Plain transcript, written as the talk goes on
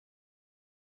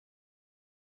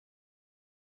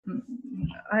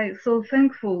I'm so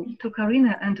thankful to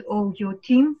Karina and all your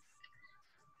team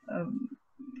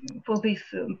for this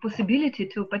possibility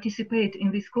to participate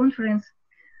in this conference.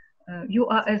 You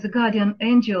are as guardian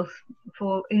angels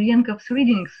for Ilyenkov's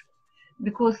readings,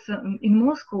 because in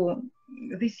Moscow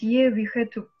this year we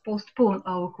had to postpone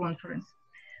our conference.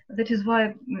 That is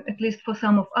why, at least for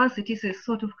some of us, it is a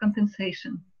sort of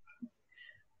compensation.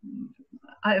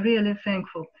 I'm really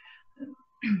thankful.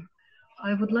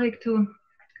 I would like to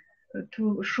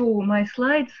show my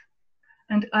slides,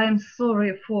 and I am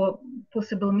sorry for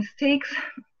possible mistakes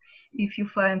if you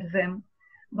find them,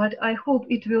 but I hope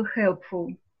it will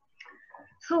helpful.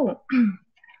 So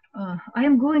I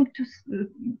am going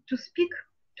to speak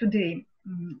today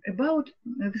about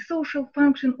the social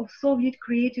function of Soviet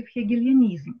creative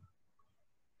Hegelianism.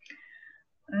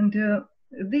 And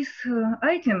this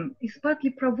item is partly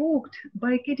provoked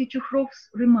by Katie Chukhrov's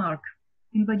remark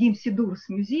in Vadim Sidur's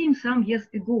museum some years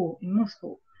ago in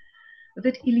Moscow,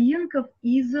 that Ilyenkov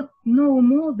is no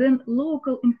more than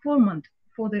local informant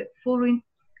for the foreign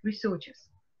researchers.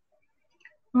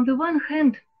 On the one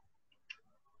hand,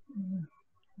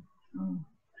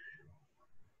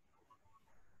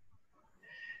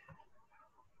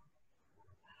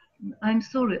 I'm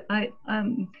sorry,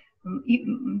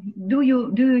 do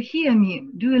you hear me?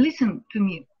 Do you listen to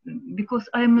me? Because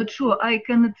I'm not sure, I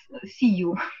cannot see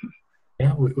you.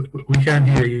 Yeah, we can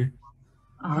hear you.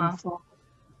 Yeah.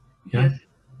 Yes,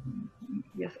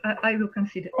 yes, I will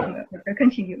consider,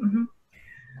 continue.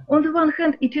 On the one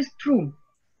hand, it is true.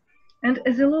 And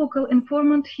as a local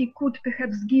informant, he could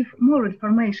perhaps give more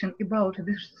information about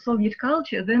the Soviet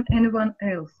culture than anyone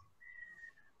else.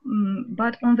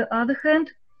 But on the other hand,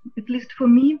 at least for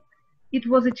me, it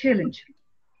was a challenge.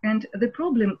 And the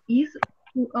problem is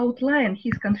to outline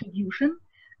his contribution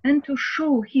and to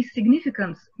show his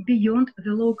significance beyond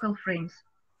the local frames.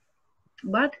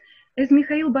 But as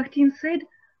Mikhail Bakhtin said,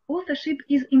 authorship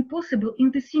is impossible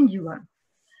in the singular.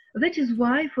 That is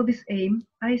why, for this aim,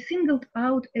 I singled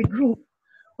out a group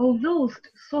of those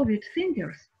Soviet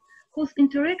thinkers whose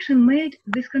interaction made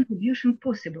this contribution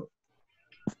possible.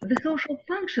 The social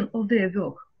function of their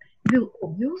work will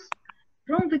obvious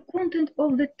from the content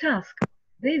of the task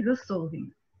they were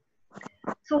solving.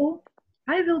 So,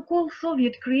 I will call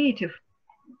Soviet creative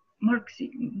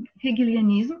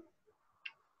Hegelianism.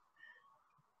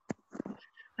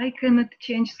 I cannot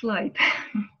change slide.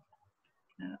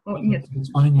 Yes. It's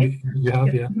fine, you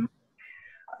have, yeah.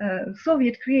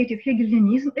 Soviet creative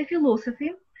Hegelianism, a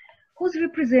philosophy whose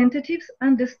representatives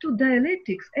understood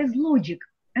dialectics as logic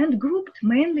and grouped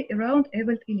mainly around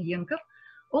Ewald Ilyenkov,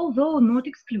 although not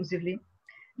exclusively.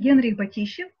 Henryk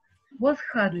Batishev was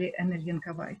hardly an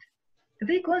Ilyenkovite.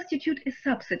 They constitute a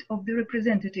subset of the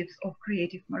representatives of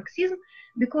creative Marxism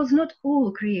because not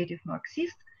all creative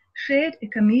Marxists shared a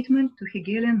commitment to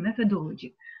Hegelian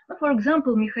methodology. For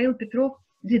example, Mikhail Petrov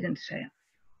didn't share.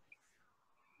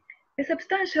 A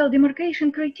substantial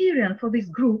demarcation criterion for this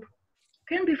group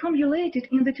can be formulated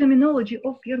in the terminology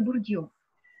of Pierre Bourdieu.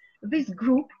 This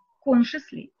group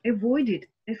consciously avoided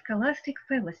a scholastic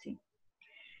fallacy.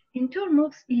 In terms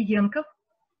of Ilyenkov,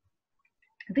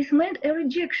 this meant a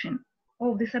rejection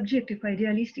of the subjective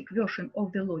idealistic version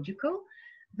of the logical,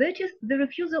 that is, the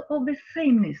refusal of the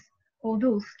sameness of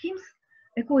those schemes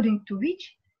according to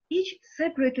which each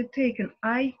separately taken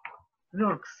I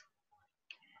works.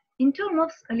 In terms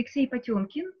of Alexei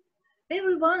Potemkin,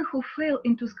 everyone who fell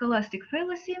into scholastic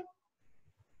fallacy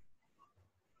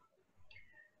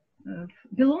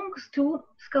belongs to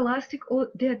scholastic or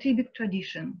diatribic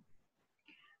tradition.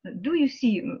 Do you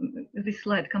see this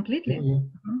slide completely?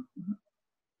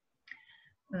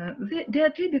 The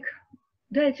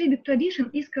diatribic tradition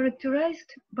is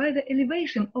characterized by the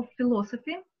elevation of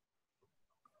philosophy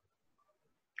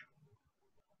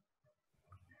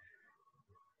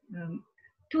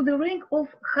to the rank of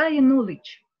higher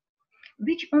knowledge,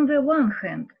 which on the one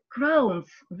hand crowns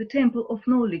the temple of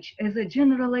knowledge as a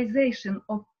generalization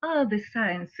of other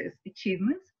sciences'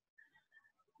 achievements,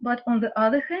 but on the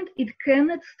other hand, it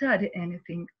cannot study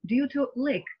anything due to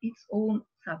lack its own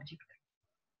subject.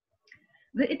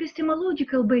 The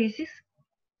epistemological basis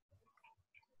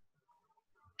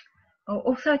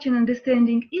of such an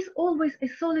understanding is always a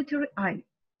solitary I,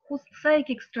 whose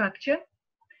psychic structure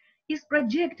is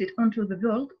projected onto the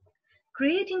world,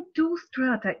 creating two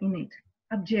strata in it,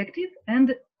 objective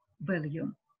and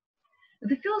value.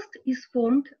 The first is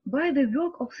formed by the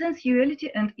work of sensuality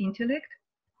and intellect,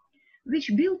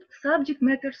 which build subject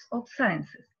matters of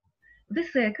sciences. The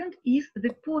second is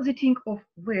the positing of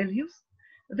values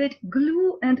that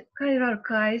glue and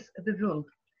hierarchize the world.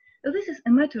 This is a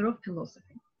matter of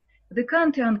philosophy. The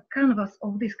Kantian canvas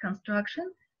of this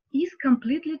construction is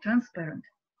completely transparent.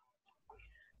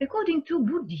 According to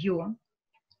Bourdieu,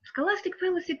 scholastic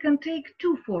fallacy can take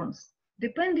two forms,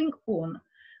 depending on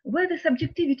whether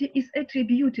subjectivity is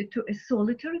attributed to a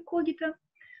solitary cogito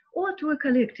or to a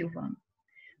collective one.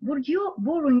 Bourdieu,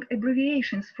 borrowing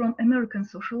abbreviations from American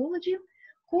sociology,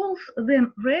 calls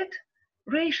them RAT,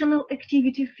 rational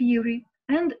activity theory,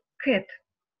 and CAT,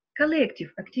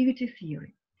 collective activity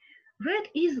theory. RAT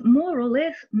is more or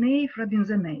less naive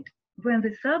Robinsonade, when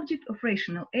the subject of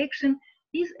rational action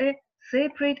is a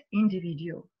separate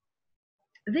individual.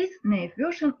 This naive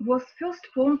version was first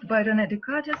formed by René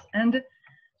Descartes and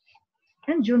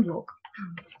John Locke.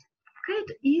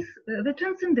 CAT is the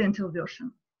transcendental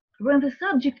version, when the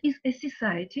subject is a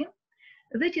society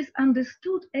that is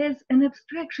understood as an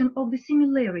abstraction of the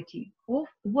similarity of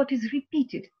what is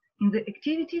repeated in the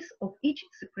activities of each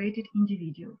separated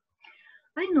individual.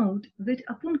 I note that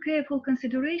upon careful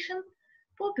consideration,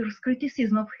 Popper's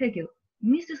criticism of Hegel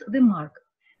misses the mark,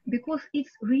 because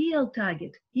its real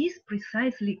target is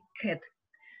precisely CAT,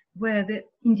 where the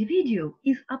individual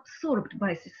is absorbed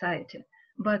by society,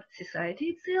 but society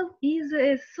itself is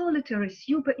a solitary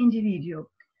super-individual,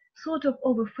 sort of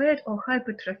overfed or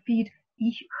hypertrophied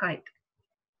Ich-heit.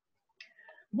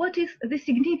 What is the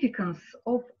significance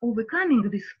of overcoming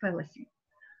this fallacy?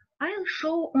 I'll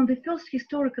show on the first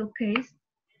historical case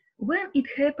when it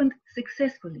happened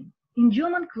successfully in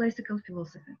German classical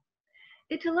philosophy.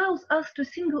 It allows us to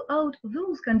single out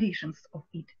those conditions of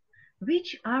it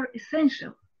which are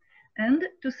essential and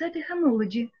to set a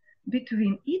homology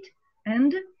between it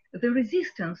and the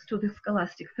resistance to the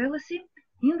scholastic fallacy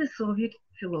in the Soviet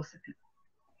philosophy.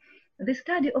 The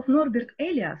study of Norbert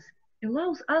Elias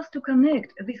allows us to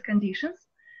connect these conditions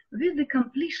with the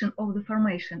completion of the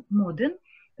formation modern,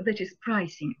 that is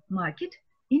pricing, market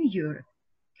in Europe.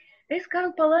 As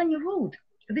Karl Polanyi wrote,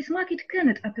 this market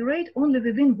cannot operate only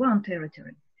within one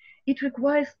territory. It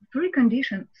requires three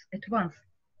conditions at once.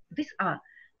 These are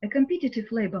a competitive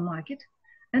labor market,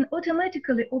 an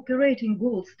automatically operating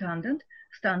gold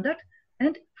standard,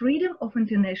 and freedom of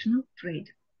international trade.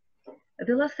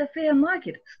 The laissez-faire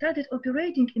market started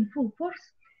operating in full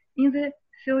force in the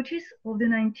 30s of the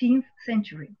 19th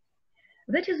century.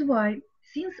 That is why,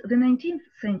 since the 19th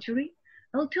century,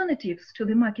 alternatives to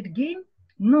the market game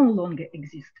no longer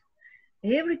exist.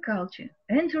 Every culture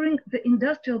entering the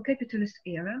industrial capitalist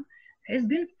era has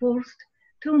been forced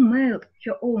to meld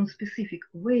her own specific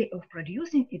way of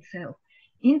producing itself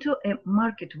into a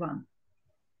market one.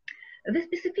 The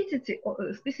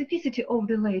specificity of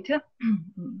the latter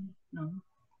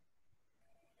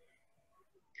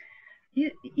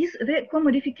is the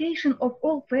commodification of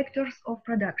all factors of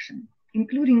production,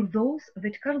 including those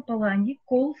that Karl Polanyi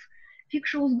calls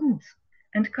fictitious goods,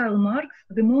 and Karl Marx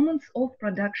the moments of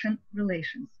production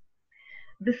relations.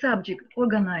 The subject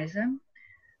organizer,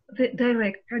 the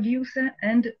direct producer,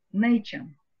 and nature.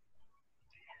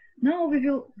 Now we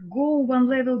will go one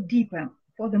level deeper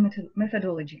for the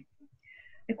methodology.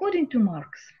 According to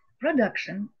Marx,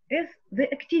 production as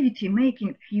the activity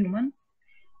making human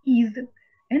is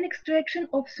an extraction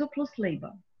of surplus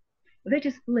labor. That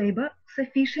is labor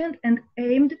sufficient and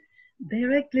aimed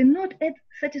directly not at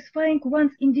satisfying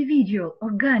one's individual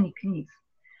organic needs,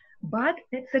 but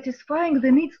at satisfying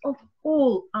the needs of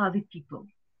all other people.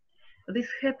 This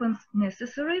happens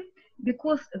necessary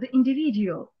because the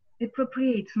individual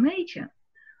appropriates nature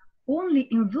only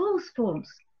in those forms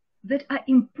that are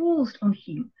imposed on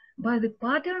him by the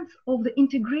patterns of the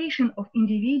integration of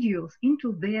individuals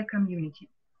into their community.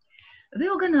 The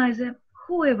organizer,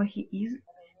 whoever he is,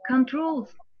 controls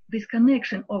this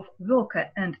connection of worker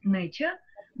and nature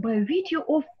by virtue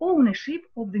of ownership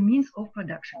of the means of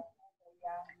production.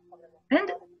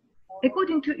 And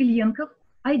according to Ilyenkov,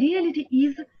 ideality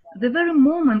is the very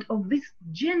moment of this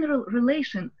general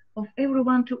relation of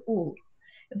everyone to all.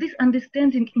 This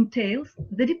understanding entails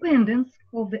the dependence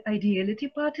of the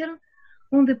ideality pattern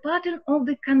on the pattern of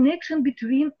the connection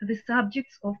between the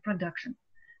subjects of production.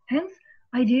 Hence,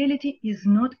 ideality is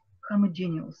not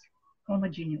homogeneous.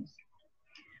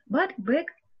 But back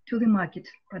to the market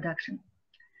production.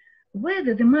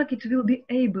 Whether the market will be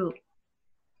able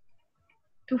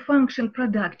to function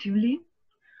productively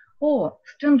or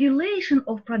strangulation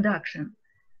of production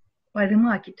by the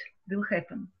market will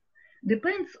happen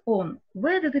depends on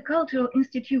whether the cultural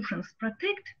institutions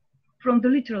protect from the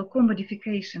literal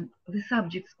commodification the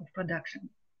subjects of production,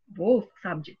 both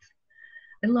subjects,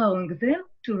 allowing them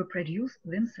to reproduce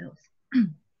themselves.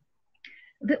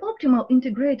 The optimal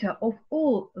integrator of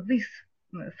all these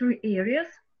three areas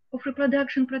of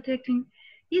reproduction protecting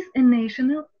is a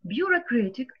national,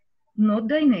 bureaucratic, not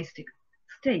dynastic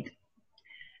state.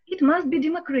 It must be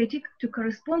democratic to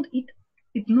correspond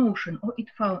its notion or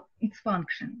its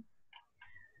function.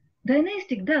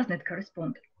 Dynastic does not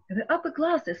correspond. The upper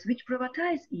classes which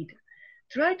privatize it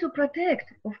try to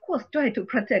protect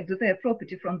their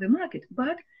property from the market,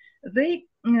 but they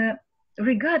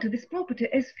regard this property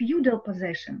as feudal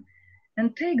possession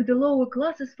and take the lower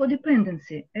classes for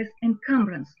dependency as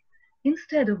encumbrance,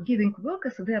 instead of giving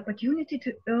workers the opportunity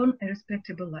to earn a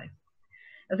respectable life.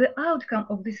 The outcome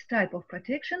of this type of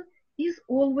protection is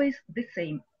always the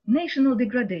same: national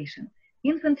degradation,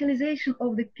 infantilization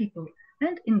of the people,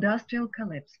 and industrial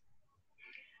collapse.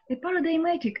 A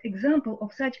paradigmatic example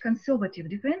of such conservative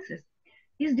defenses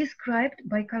is described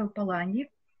by Karl Polanyi,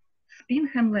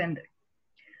 Spinham-Land,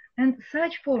 and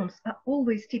such forms are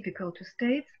always typical to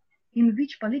states in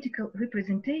which political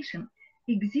representation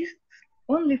exists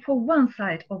only for one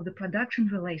side of the production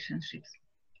relationships.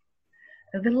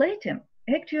 The latter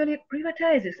actually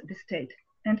privatizes the state,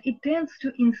 and it tends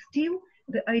to instill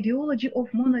the ideology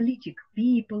of monolithic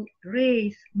people,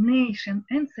 race, nation,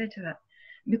 etc.,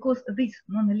 because this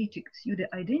monolithic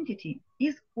pseudo-identity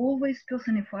is always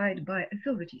personified by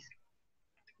authorities.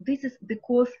 This is the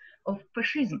cause of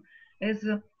fascism, as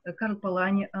Karl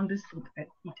Polanyi understood it.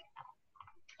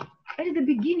 At the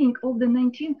beginning of the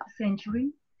 19th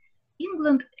century,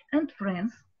 England and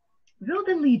France were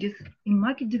the leaders in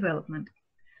market development,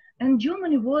 and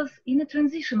Germany was in a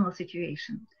transitional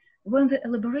situation when the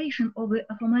elaboration of the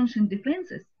aforementioned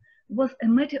defenses was a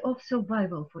matter of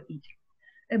survival for it.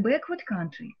 A backward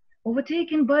country,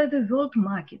 overtaken by the world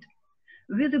market,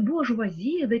 with a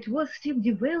bourgeoisie that was still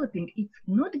developing its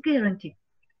not guaranteed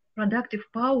productive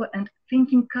power and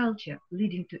thinking culture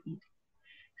leading to it.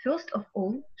 First of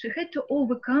all, she had to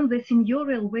overcome the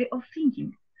seigneurial way of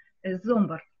thinking, as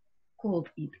Zombart called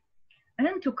it,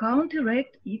 and to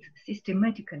counteract it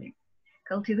systematically,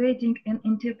 cultivating an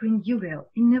entrepreneurial,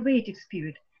 innovative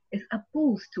spirit as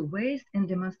opposed to waste and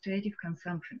demonstrative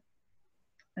consumption.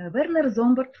 Werner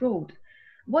Zombart wrote,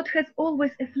 "What has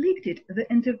always afflicted the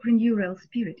entrepreneurial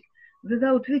spirit,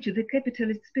 without which the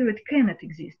capitalist spirit cannot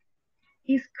exist,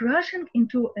 is crushing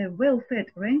into a well-fed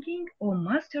ranking or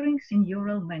mastering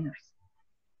seigneurial manners."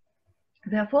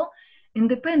 Therefore,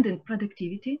 independent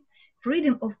productivity,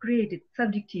 freedom of creative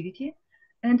subjectivity,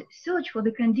 and search for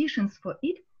the conditions for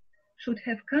it should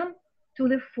have come to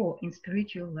the fore in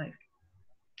spiritual life.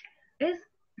 As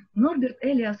Norbert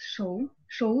Elias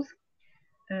shows,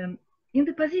 in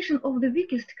the position of the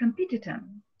weakest competitor,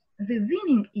 the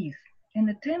winning is an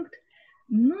attempt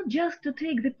not just to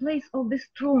take the place of the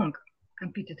strong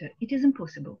competitor, it is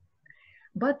impossible,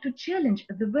 but to challenge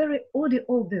the very order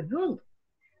of the world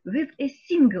with a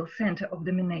single center of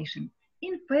domination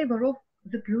in favor of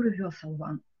the pluriversal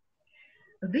one.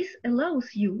 This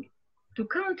allows you to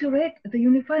counteract the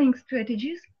unifying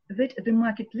strategies that the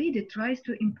market leader tries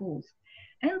to impose,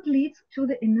 and leads to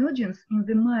the emergence in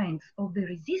the minds of the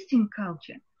resisting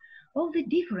culture of the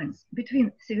difference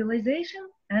between civilization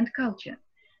and culture.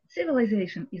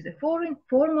 Civilization is a foreign,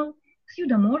 formal,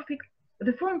 pseudomorphic,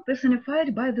 the form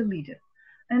personified by the leader,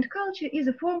 and culture is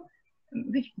a form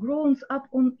which grows up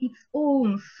on its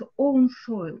own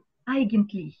soil,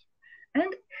 eigentlich,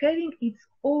 and having its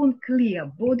own clear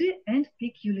body and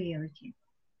peculiarity.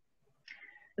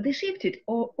 The shifted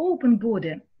or open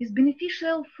border is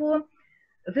beneficial for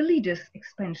the leader's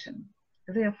expansion.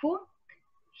 Therefore,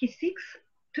 he seeks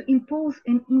to impose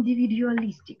an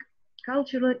individualistic,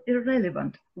 culturally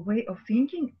irrelevant way of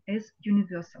thinking as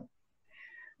universal.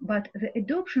 But the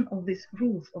adoption of these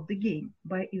rules of the game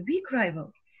by a weak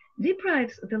rival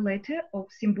deprives the latter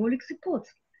of symbolic support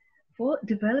for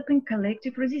developing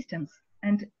collective resistance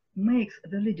and makes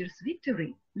the leader's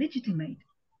victory legitimate.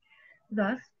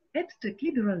 Thus, abstract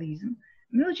liberalism,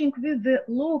 merging with the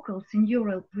local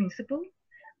seigneurial principle,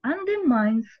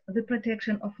 undermines the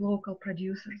protection of local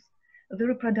producers, the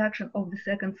reproduction of the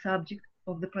second subject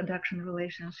of the production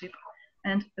relationship,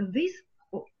 and this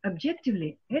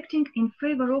objectively acting in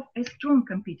favor of a strong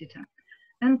competitor,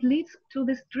 and leads to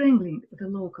the strangling the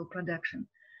local production,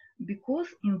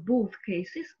 because in both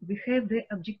cases we have the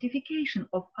objectification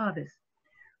of others,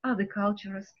 other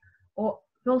cultures or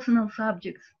personal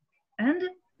subjects, and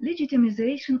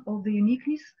legitimization of the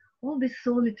uniqueness of the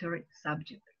solitary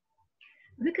subject.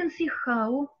 We can see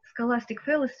how scholastic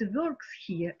fallacy works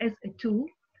here as a tool,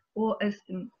 or as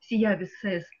Siyavis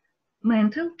says,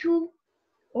 mental tool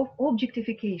of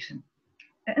objectification,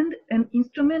 and an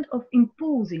instrument of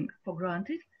imposing for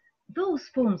granted those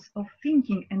forms of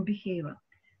thinking and behavior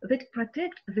that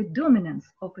protect the dominance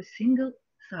of a single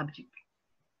subject.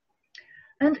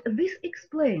 And this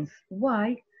explains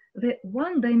why the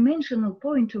one-dimensional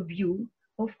point of view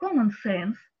of common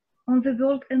sense on the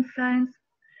world and science,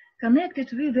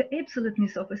 connected with the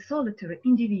absoluteness of a solitary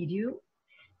individual,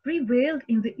 prevailed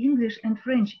in the English and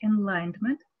French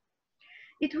Enlightenment,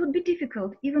 it would be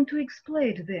difficult even to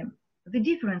explain them, the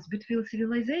difference between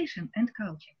civilization and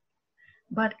culture.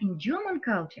 But in German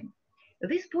culture,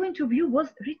 this point of view was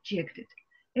rejected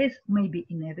as maybe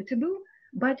inevitable,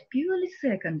 but purely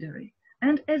secondary,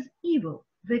 and as evil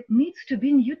that needs to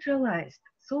be neutralized,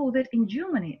 so that in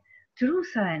Germany, true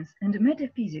science and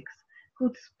metaphysics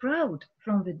could sprout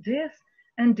from the death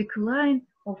and decline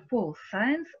of false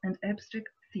science and abstract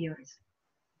theories.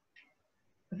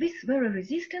 This very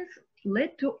resistance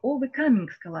led to overcoming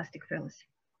scholastic fallacy.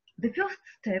 The first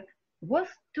step was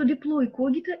to deploy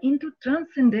cogito into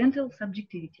transcendental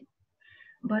subjectivity,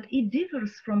 but it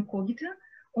differs from cogito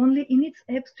only in its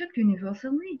abstract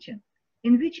universal nature,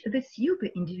 in which the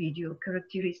super-individual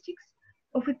characteristics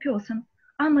of a person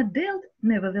are modeled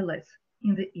nevertheless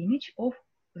in the image of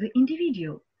the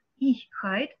individual,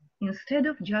 Ich-heit, instead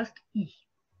of just Ich.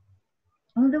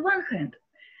 On the one hand,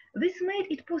 this made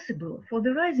it possible for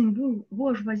the rising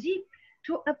bourgeoisie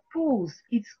to oppose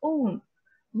its own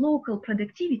local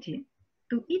productivity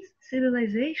to its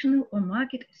civilizational or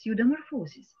market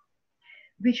pseudomorphosis,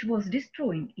 which was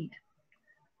destroying it.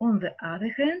 On the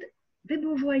other hand, the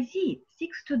bourgeoisie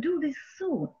seeks to do this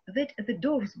so that the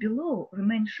doors below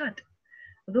remain shut,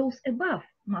 those above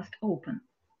must open.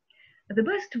 The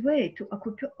best way to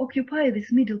occupy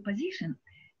this middle position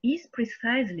is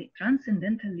precisely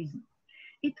transcendentalism.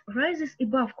 It rises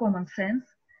above common sense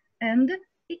and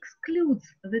excludes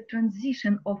the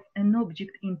transition of an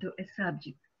object into a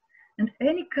subject and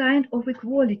any kind of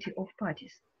equality of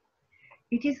parties.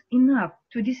 It is enough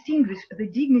to distinguish the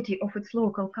dignity of its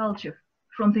local culture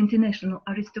from the international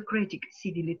aristocratic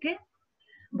civilité,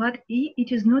 but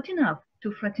it is not enough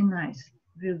to fraternize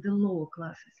with the lower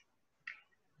classes.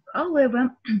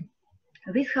 However,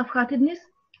 this half-heartedness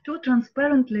too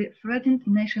transparently threatened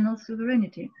national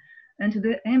sovereignty, and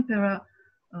the Emperor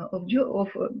of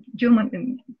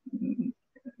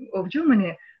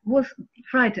Germany was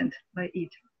frightened by it.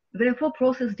 Therefore,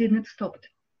 process did not stop.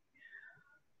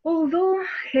 Although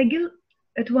Hegel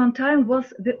at one time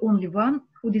was the only one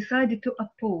who decided to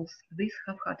oppose this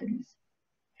half-heartedness.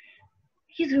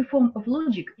 His reform of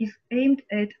logic is aimed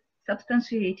at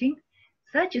substantiating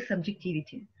such a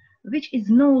subjectivity, which is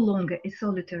no longer a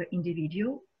solitary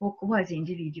individual or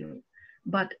quasi-individual,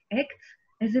 but acts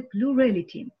as a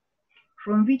plurality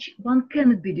from which one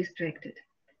cannot be distracted.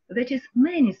 That is,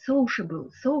 many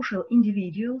social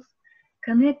individuals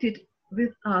connected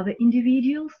with other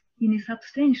individuals in a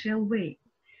substantial way,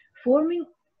 forming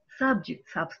subject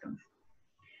substance.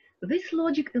 This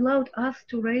logic allowed us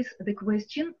to raise the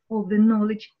question of the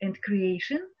knowledge and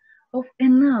creation of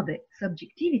another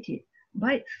subjectivity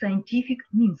by scientific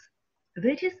means,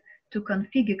 that is, to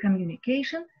configure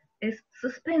communication as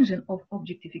suspension of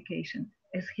objectification,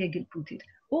 as Hegel put it,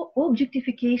 or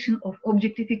objectification of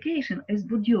objectification, as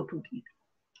Bourdieu put it.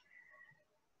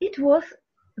 It was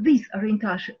this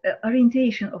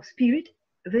orientation of spirit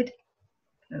that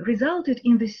resulted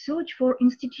in the search for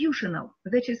institutional,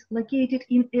 that is, located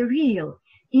in a real,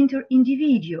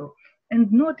 inter-individual,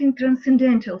 and not in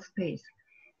transcendental space,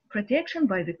 protection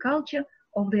by the culture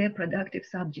of their productive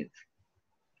subjects.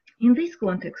 In this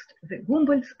context, the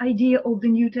Humboldt's idea of the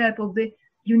new type of the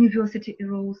university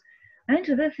arose, and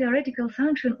the theoretical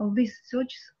sanction of these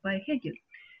searches by Hegel,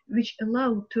 which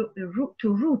allowed to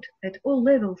root at all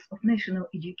levels of national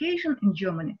education in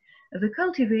Germany the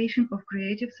cultivation of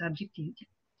creative subjectivity.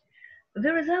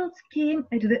 The results came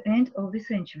at the end of the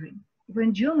century,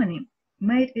 when Germany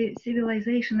made a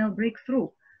civilizational breakthrough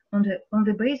on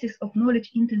the basis of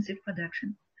knowledge-intensive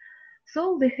production.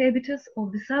 So the habitus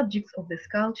of the subjects of this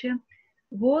culture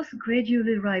was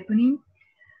gradually ripening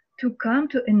to come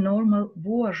to a normal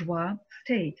bourgeois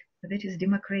state, that is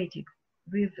democratic,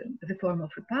 with the form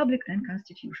of republic and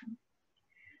constitution.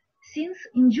 Since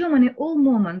in Germany all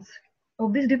moments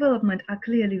of this development are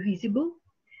clearly visible,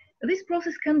 this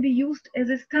process can be used as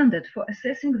a standard for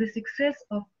assessing the success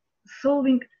of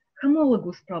solving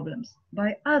homologous problems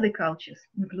by other cultures,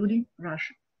 including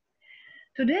Russia.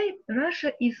 Today,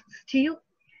 Russia is still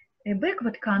a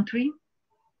backward country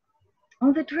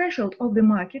on the threshold of the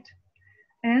market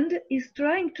and is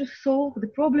trying to solve the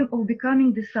problem of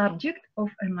becoming the subject of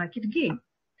a market game.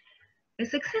 A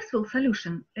successful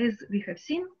solution, as we have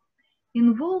seen,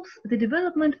 involves the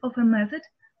development of a method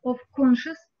of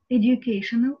conscious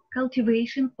educational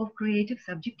cultivation of creative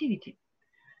subjectivity.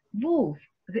 Both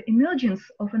the emergence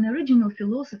of an original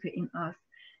philosophy in us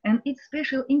and its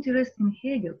special interest in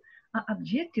Hegel are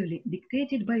objectively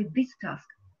dictated by this task.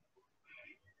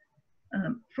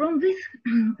 From this,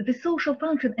 the social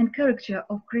function and character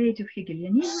of creative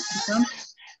Hegelianism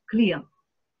becomes clear.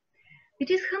 It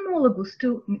is homologous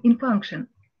in function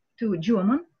to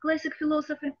German classic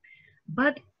philosophy,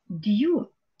 but due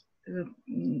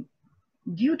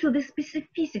to the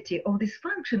specificity of this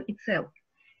function itself,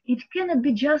 it cannot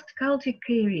be just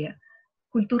Kulturträger.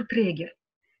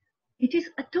 It is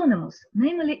autonomous,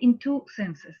 namely in two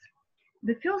senses.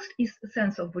 The first is the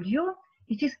sense of Bourdieu.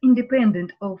 It is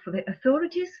independent of the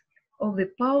authorities, of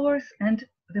the powers, and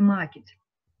the market.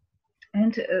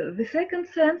 And the second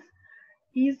sense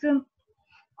is that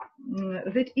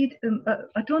it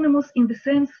autonomous in the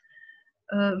sense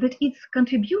that its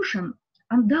contribution,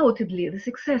 undoubtedly the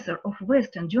successor of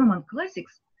Western German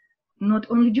classics, not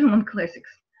only German classics,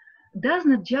 does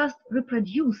not just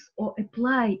reproduce or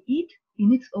apply it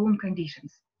in its own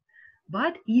conditions,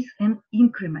 but is an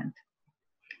increment.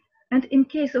 And in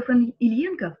case of an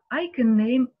Ilyenkov, I can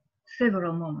name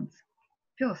several moments.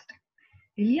 First,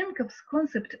 Ilyenkov's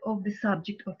concept of the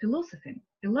subject of philosophy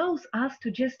allows us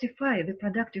to justify the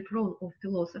productive role of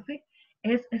philosophy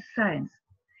as a science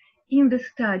in the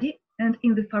study and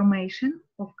in the formation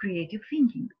of creative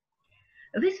thinking.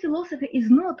 This philosophy is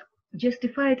not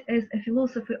justified as a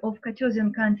philosophy of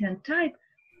Cartesian Kantian type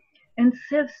and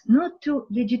serves not to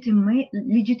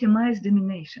legitimize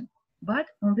domination, but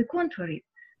on the contrary,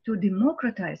 to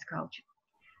democratize culture.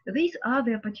 These are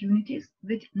the opportunities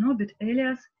that Norbert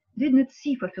Elias did not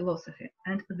see for philosophy,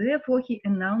 and therefore he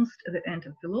announced the end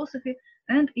of philosophy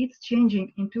and its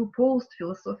changing into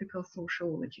post-philosophical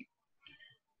sociology.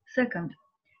 Second,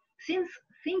 since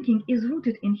thinking is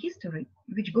rooted in history,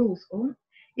 which goes on,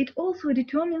 it also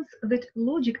determines that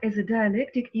logic as a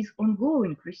dialectic is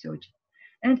ongoing research,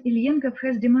 and Ilyenkov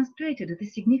has demonstrated the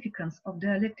significance of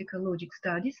dialectical logic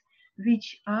studies,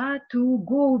 which are to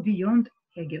go beyond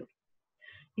Hegel.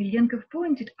 Ilyenkov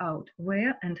pointed out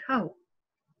where and how.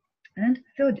 And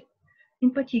third,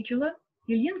 in particular,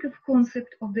 Ilyenkov's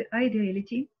concept of the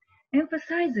ideality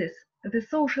emphasizes the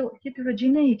social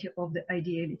heterogeneity of the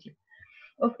ideality,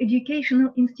 of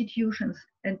educational institutions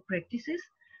and practices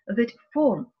that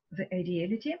form the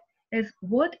ideality as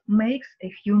what makes a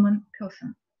human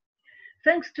person.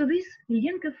 Thanks to this,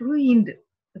 Ilyenkov ruined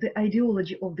the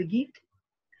ideology of the gift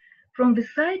from the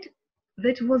side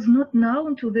that was not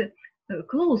known to the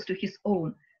close to his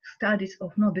own studies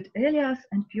of Norbert Elias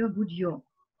and Pierre Bourdieu.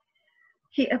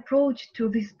 He approached to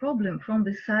this problem from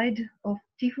the side of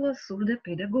Tiflo-Surda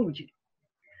pedagogy.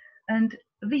 And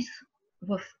this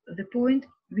was the point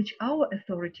which our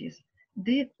authorities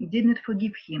did not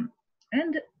forgive him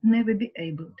and never be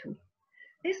able to.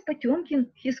 As Potemkin,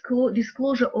 his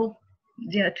disclosure of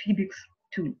diatribics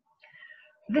too.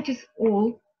 That is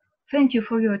all. Thank you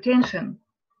for your attention.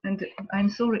 And I'm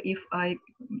sorry if I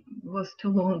was too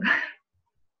long.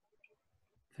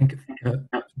 Thank you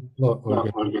a lot,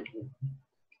 Olga.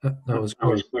 That was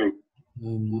great.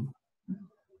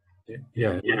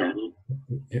 Yeah,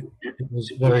 it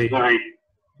was very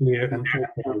clear and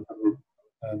thoughtful.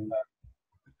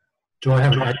 Do I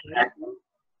have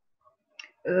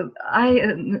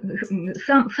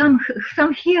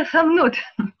some here, some not.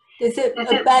 Is it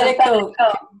a bad echo?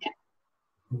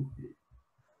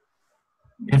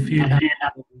 If you have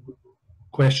a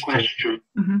question,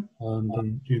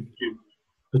 then you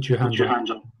put your hand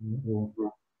up or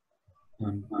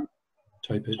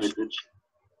type it.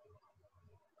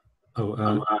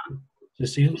 Oh,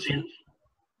 Cecile?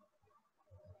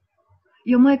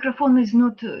 Your microphone is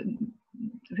not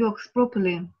works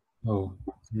properly. Oh.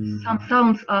 Some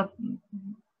sounds are.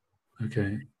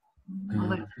 Okay.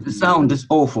 The sound is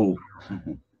awful.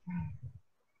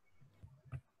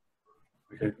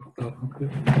 Okay.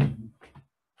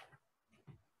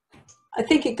 I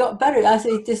think it got better as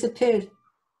it disappeared.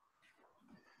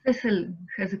 Cecil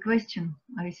has a question,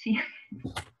 I see.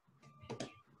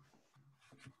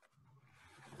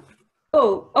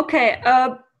 Oh, okay.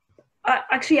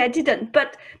 Actually, I didn't,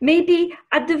 but maybe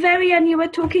at the very end you were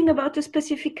talking about a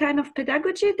specific kind of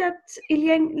pedagogy that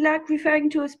like referring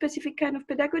to a specific kind of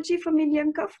pedagogy from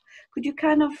Ilyenkov. Could you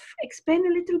kind of explain a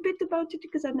little bit about it,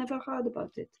 because I never heard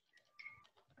about it?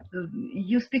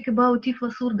 You speak about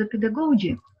Tiflo-Surda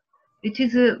pedagogy. It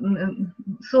is a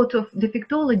sort of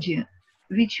defectology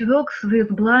which works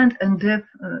with blind and deaf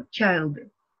children.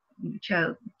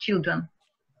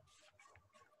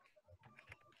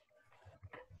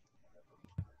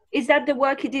 Is that the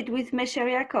work he did with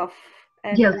Ilyenkov?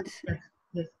 Yes.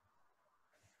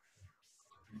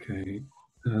 Okay.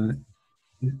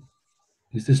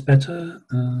 Is this better?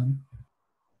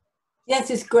 Yes,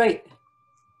 it's great.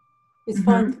 It's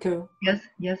fine, cool.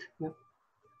 Yes.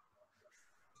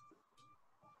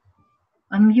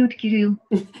 Unmute, Kirill.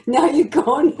 Now you're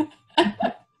gone.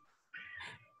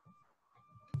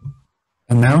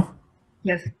 And now?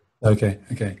 Yes. Okay,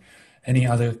 okay. Any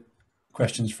other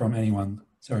questions from anyone?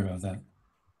 Sorry about that.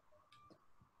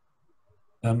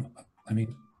 I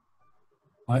mean,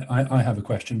 I have a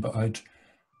question, but I'd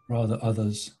rather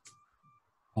others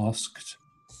asked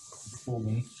before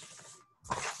me.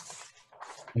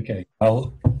 Okay,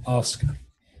 I'll ask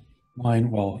mine.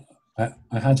 Well,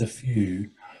 I had a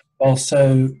few.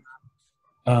 Also,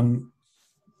 you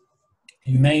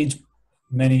made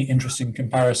many interesting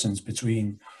comparisons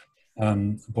between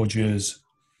Bourdieu's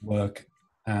work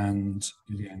and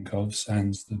Ilyenkov's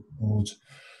and the broad,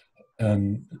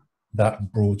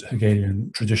 that broad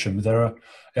Hegelian tradition. But there are,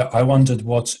 I wondered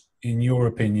what, in your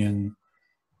opinion,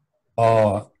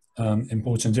 are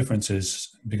important differences,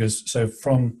 because so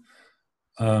from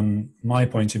my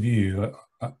point of view,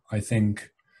 I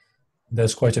think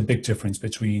there's quite a big difference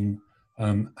between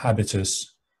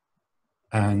habitus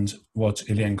and what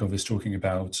Ilyenkov is talking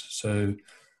about. So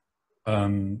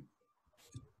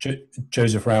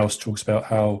Joseph Rouse talks about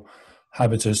how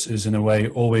habitus is in a way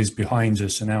always behind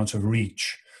us and out of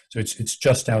reach. So it's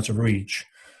just out of reach.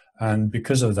 And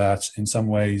because of that, in some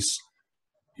ways,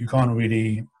 you can't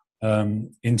really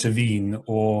intervene,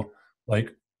 or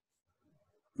like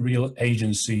real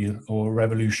agency or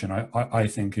revolution, I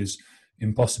think, is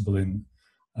impossible in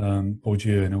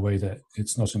Bourdieu in a way that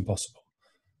it's not impossible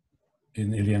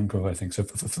in Ilyenkov, I think. So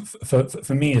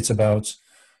for me, it's about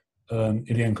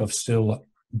Ilyenkov still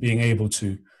being able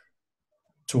to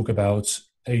talk about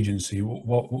agency.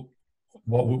 What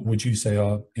would you say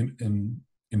are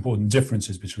important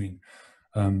differences between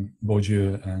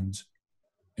Bourdieu and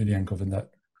Ilyenkov in that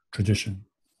tradition?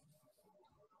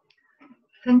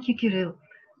 Thank you, Kirill.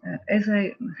 As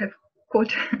I have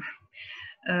quote,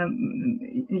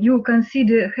 you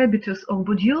consider habitus of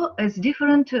Bourdieu as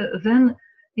different than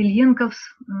Ilyenkov's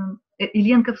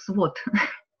what?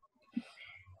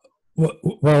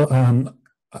 Well,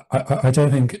 I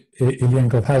don't think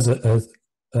Ilyenkov has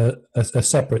a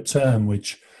separate term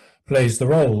which plays the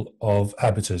role of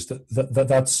habitus.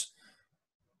 That's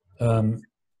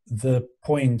the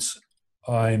point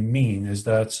I mean, is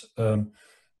that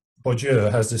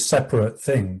Bourdieu has this separate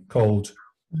thing called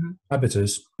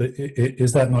habitus, but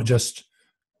is that not just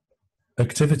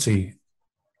activity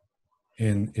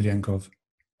in Ilyenkov?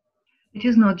 It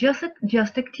is not just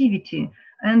activity,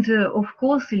 and of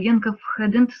course Ilyenkov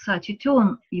hadn't such a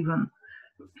term even.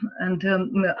 And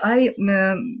I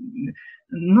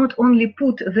not only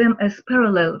put them as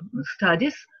parallel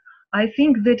studies, I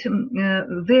think that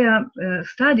their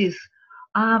studies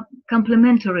are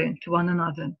complementary to one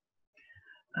another.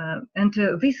 And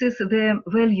this is the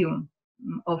value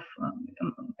of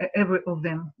every of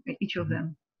them, each of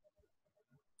them.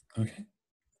 Okay,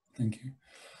 thank you.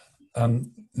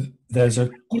 There's a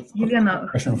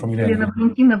question from Elena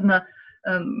Valentinovna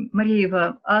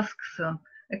Marieva asks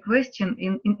a question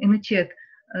in the chat.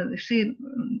 She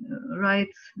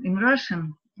writes in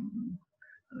Russian.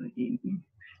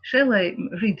 Shall I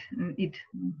read it?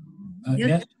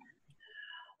 Yes.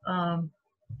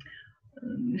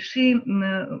 She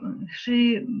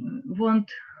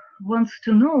wants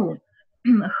to know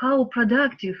how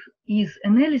productive is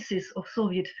analysis of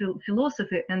Soviet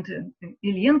philosophy and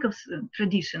Ilyenkov's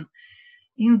tradition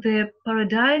in the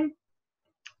paradigm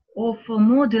of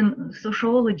modern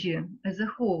sociology as a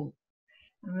whole.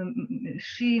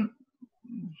 She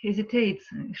hesitates,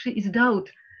 she is doubt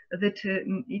that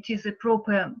it is a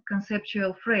proper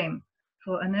conceptual frame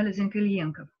for analyzing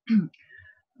Ilyenkov.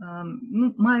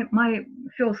 My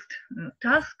first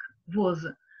task was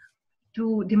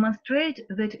to demonstrate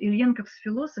that Ilyenkov's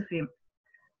philosophy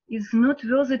is not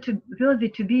worthy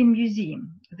to be in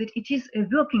museum, that it is a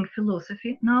working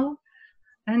philosophy now,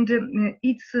 and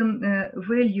its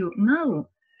value now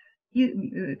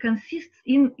consists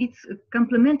in its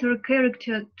complementary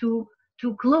character to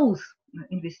close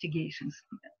investigations.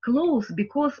 Close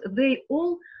because they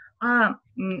all are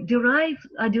derived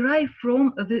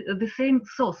from the same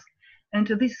source, and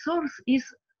this source is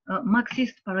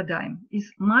Marxist paradigm,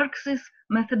 is Marxist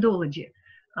methodology.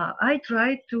 I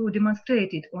tried to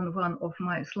demonstrate it on one of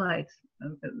my slides.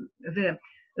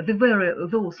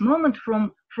 Those moments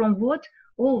from what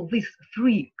all these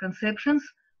three conceptions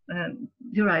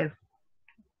derive: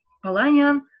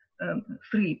 Polanyian,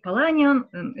 Polanyian,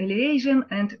 Eliasian,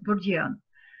 and Bourdieuian.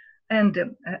 And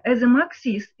as a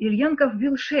Marxist, Ilyenkov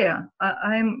will share,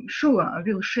 I'm sure,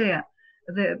 will share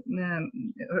the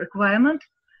requirement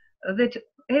that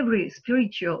every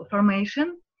spiritual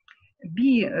formation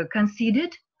be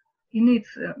considered in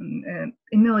its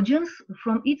emergence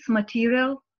from its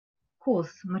material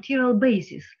cause, material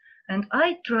basis. And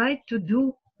I try to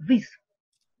do this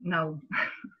now.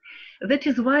 That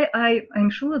is why I'm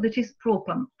sure that is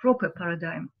proper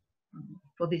paradigm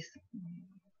for this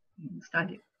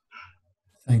study.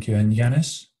 Thank you. And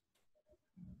Yanis?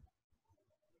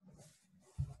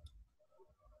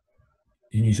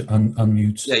 You need to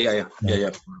unmute. Yeah.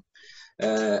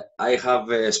 I have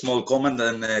a small comment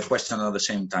and a question at the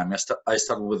same time. I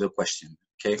start with a question.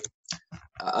 Okay.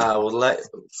 I would like,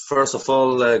 first of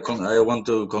all, I want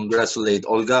to congratulate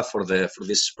Olga for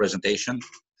this presentation.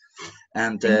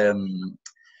 And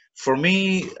for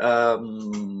me,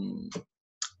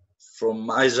 from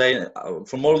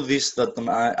all this that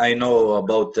I know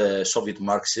about Soviet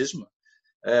Marxism,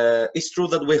 it's true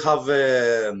that we have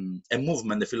a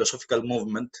movement, a philosophical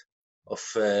movement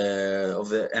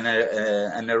and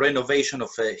a renovation of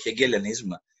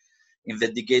Hegelianism in the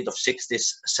decade of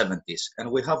 60s, 70s.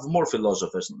 And we have more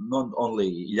philosophers, not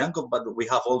only Ilyenkov, but we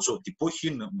have also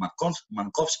Tipuchin,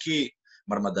 Mankovsky,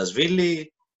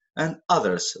 Marmadashvili, and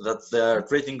others that they are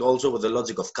treating also with the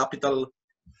logic of capital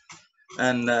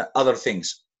and other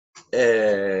things.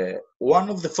 One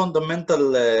of the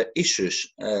fundamental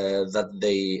issues that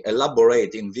they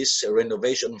elaborate in this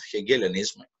renovation of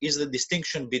Hegelianism is the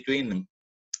distinction between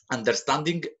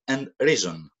understanding and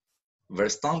reason,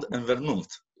 Verstand and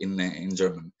Vernunft in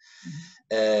German.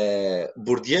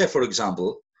 Bourdieu, for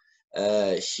example,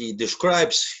 he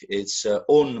describes its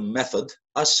own method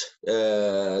as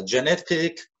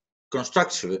genetic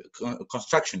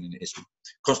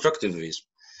constructivism.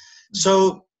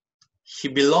 So he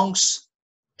belongs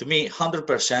to me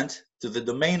 100% to the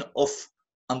domain of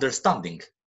understanding.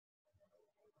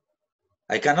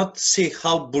 I cannot see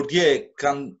how Bourdieu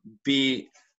can be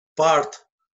part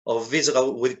of this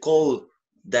what we call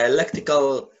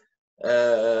dialectical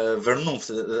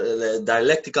Vernunft,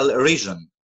 dialectical reason.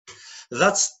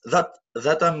 That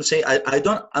I'm saying. I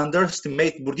don't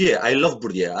underestimate Bourdieu. I love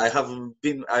Bourdieu. I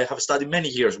have studied many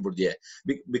years Bourdieu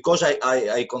because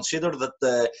I consider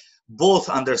that both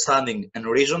understanding and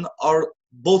reason are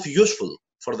both useful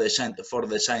for the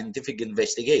scientific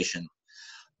investigation.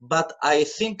 But I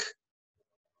think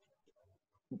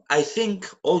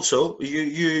also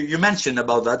you mentioned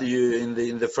about that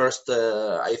in the first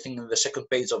I think in the second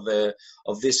page of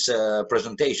this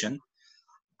presentation.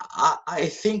 I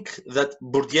think that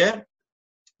Bourdieu,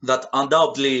 that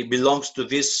undoubtedly belongs to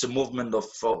this movement of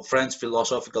French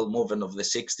philosophical movement of the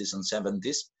 60s and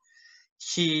 70s.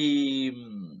 He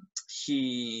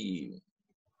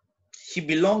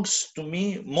belongs to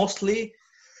me mostly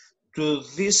to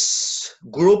this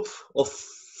group of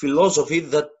philosophy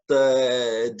that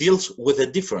deals with the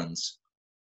difference,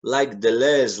 like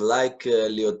Deleuze, like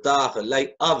Lyotard,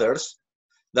 like others.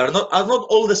 They are not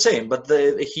all the same, but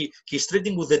he's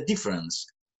treating with a difference,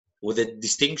 with a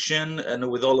distinction, and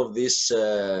with all of this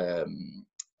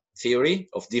theory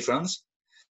of difference.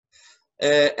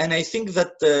 And I think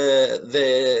that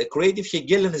the creative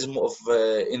Hegelianism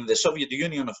in the Soviet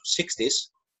Union of 60s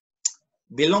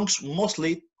belongs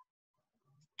mostly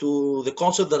to the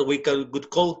concept that we could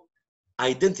call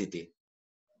identity,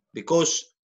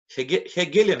 because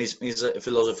Hegelianism is a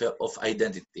philosophy of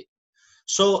identity.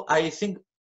 So I think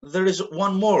there is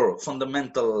one more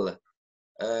fundamental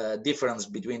difference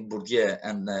between Bourdieu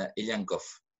and Ilyenkov.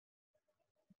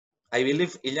 I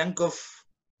believe Ilyenkov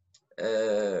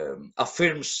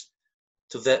affirms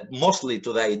mostly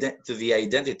to the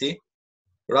identity,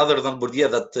 rather than Bourdieu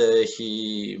that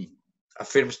he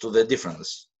affirms to the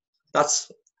difference.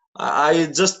 I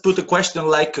just put a question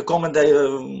like a comment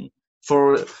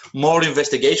for more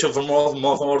investigation, for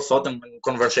more thought and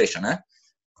conversation.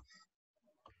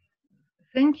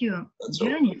 Thank you,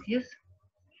 Janis. Yes,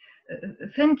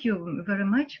 thank you very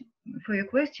much for your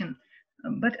question.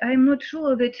 But I'm not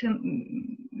sure that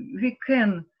we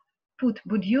can put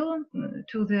Bourdieu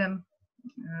to the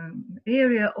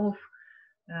area of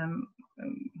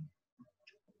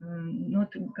not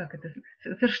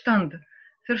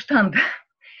Verstand.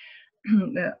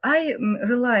 I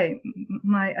rely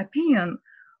my opinion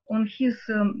on his,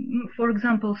 for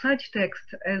example, such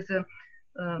text as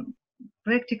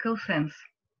Practical Sense.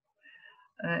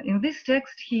 In this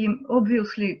text, he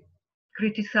obviously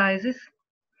criticizes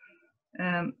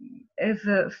as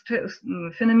a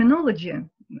phenomenological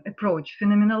approach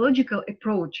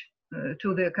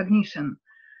to the cognition,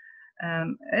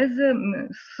 as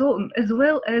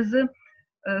well as a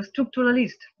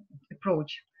structuralist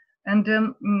approach, and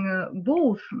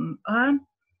both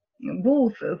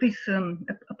these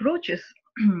approaches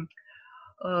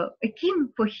akin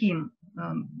for him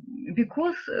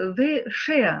because they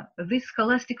share this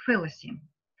scholastic fallacy.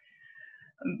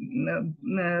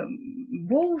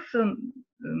 both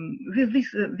with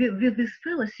this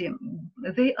fallacy,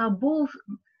 they are both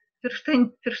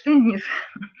Verständnis,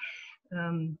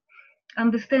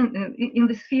 understand in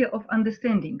the sphere of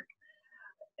understanding,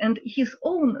 and his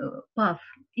own path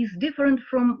is different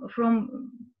from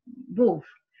both.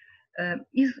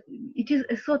 It is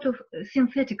a sort of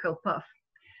synthetical path.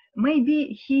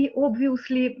 Maybe he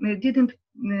obviously didn't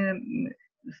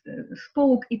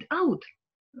spoke it out.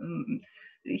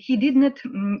 He did not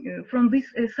from this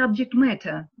subject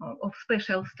matter of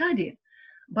special study,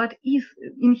 but is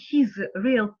in his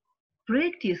real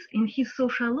practice, in his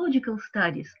sociological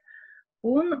studies,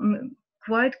 on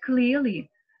quite clearly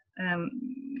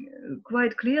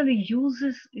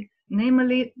uses,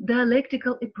 namely,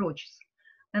 dialectical approaches,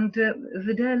 and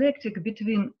the dialectic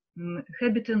between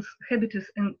habitus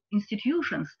and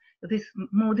institutions, these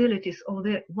modalities of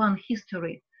the one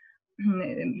history,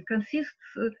 consists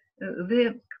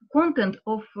the content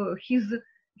of his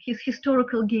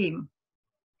historical game.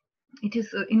 It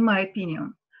is, in my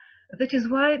opinion, that is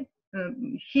why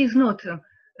he is not a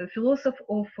philosopher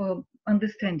of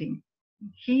understanding.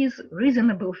 He is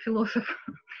reasonable philosopher,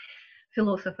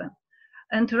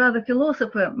 and rather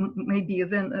philosopher maybe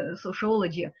than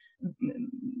sociology,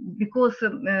 because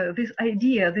this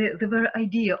idea, the very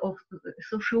idea of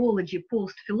sociology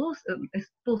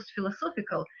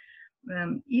post-philosophical,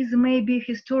 is maybe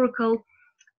historical,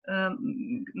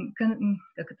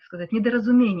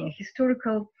 недоразумение,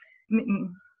 historical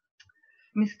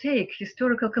mistake,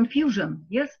 historical confusion,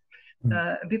 yes?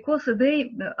 Because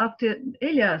they, after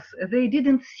Elias, they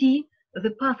didn't see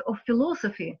the path of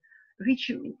philosophy,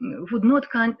 which would not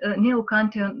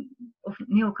neo-Kantian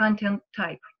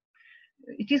type.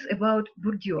 It is about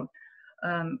Bourdieu.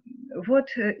 What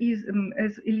is,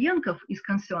 as Ilyenkov is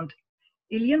concerned,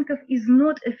 Ilyenkov is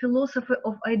not a philosopher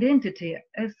of identity,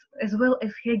 as well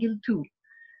as Hegel too.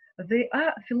 They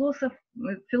are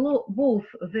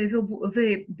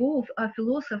they both are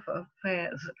philosophers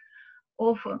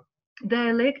of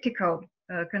dialectical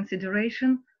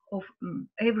consideration of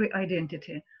every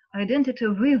identity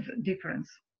with difference,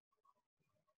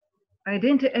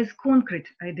 identity as concrete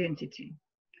identity.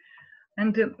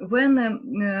 And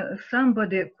when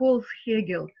somebody calls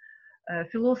Hegel a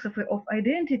philosopher of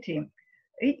identity,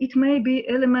 it may be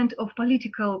element of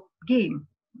political game,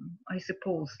 I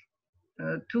suppose,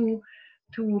 to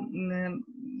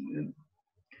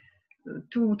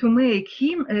make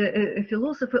him a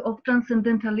philosopher of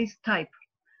transcendentalist type.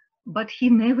 But he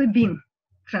never been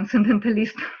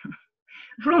transcendentalist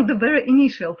from the very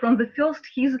initial, from the first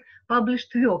his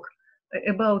published work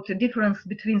about the difference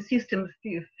between systems,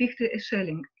 Fichte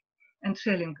and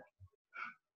Schelling.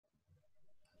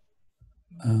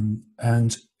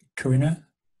 And Karina?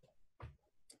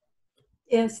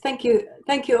 Yes, thank you,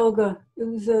 Olga. It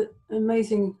was an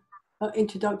amazing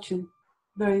introduction,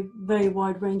 very, very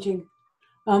wide-ranging,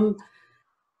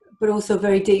 but also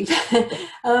very deep.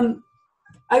 I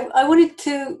wanted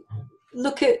to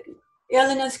look at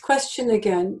Elena's question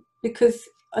again, because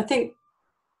I think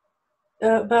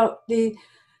about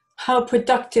how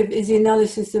productive is the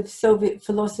analysis of Soviet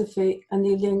philosophy and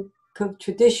the Ilyenkov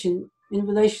tradition in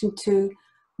relation to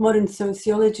modern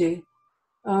sociology.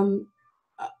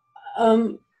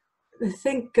 I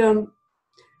think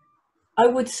I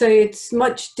would say it's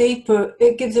much deeper.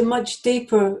 It gives a much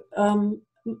deeper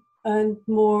and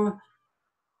more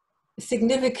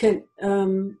significant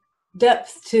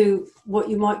depth to what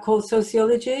you might call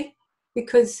sociology,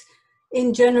 because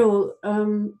in general,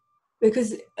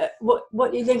 because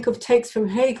what Ilyenkov takes from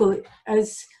Hegel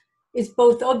is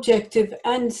both objective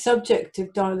and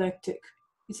subjective dialectic.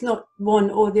 It's not one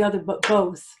or the other, but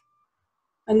both.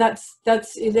 And that's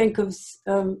Ilyenkov's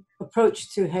approach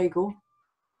to Hegel,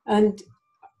 and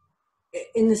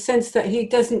in the sense that he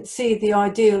doesn't see the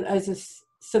ideal as a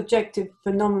subjective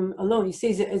phenomenon alone. He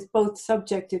sees it as both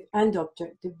subjective and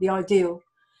objective, the ideal.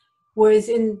 Whereas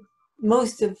in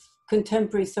most of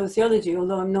contemporary sociology,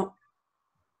 although I'm not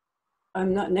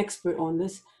an expert on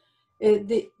this,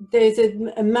 there's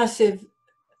a massive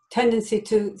tendency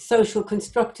to social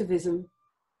constructivism,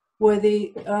 where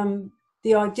the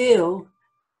ideal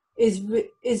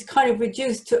is kind of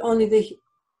reduced to only the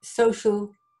social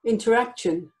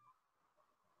interaction,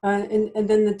 and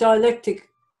then the dialectic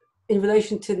in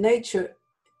relation to nature,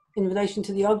 in relation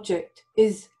to the object,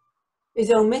 is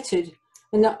omitted.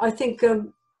 And I think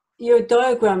your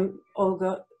diagram,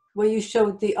 Olga, where you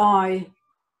showed the eye,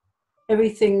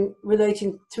 everything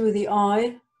relating through the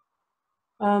eye,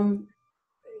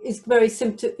 is very is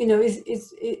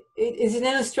an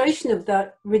illustration of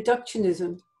that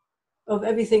reductionism of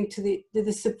everything to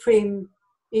the supreme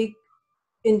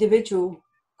individual,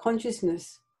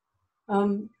 consciousness.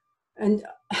 And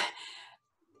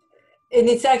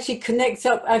it actually connects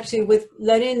up actually with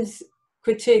Lenin's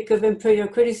critique of imperial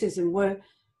criticism, where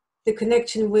the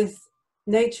connection with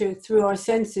nature through our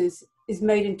senses is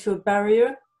made into a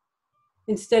barrier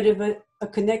instead of a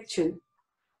connection,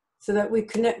 so that we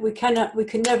can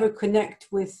never connect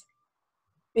with,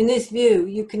 in this view,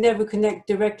 you can never connect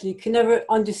directly, you can never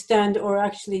understand or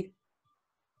actually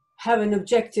have an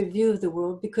objective view of the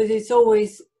world, because it's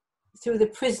always through the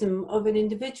prism of an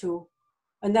individual,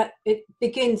 and that it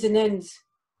begins and ends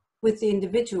with the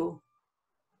individual.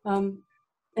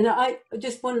 And I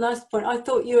just one last point. I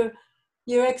thought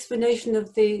your explanation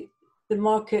of the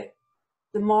market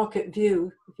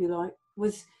view, if you like,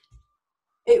 was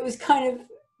kind of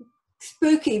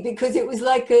spooky, because it was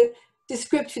like a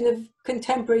description of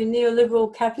contemporary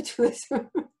neoliberal capitalism.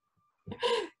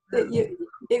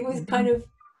 It was kind of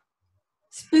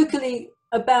spookily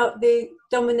about the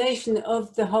domination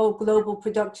of the whole global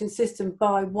production system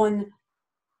by one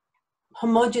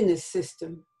homogeneous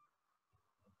system.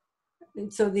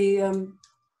 And so the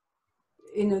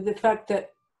the fact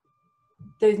that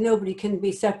there's nobody can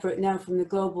be separate now from the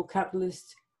global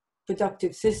capitalist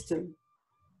productive system,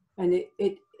 and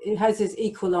it has this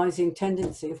equalizing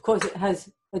tendency. Of course, it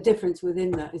has a difference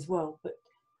within that as well. But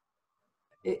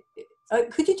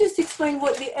could you just explain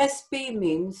what the SB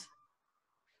means?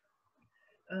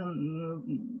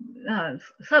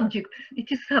 Subject.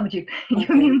 It is subject. Okay.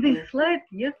 You mean this slide?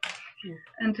 Yes. Yeah.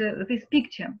 And this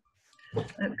picture.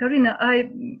 Karina,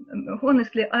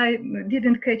 honestly, I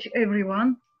didn't catch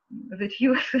everyone that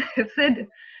you have said,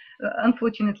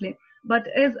 unfortunately. But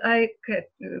as I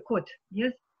caught,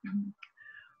 yes,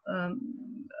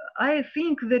 I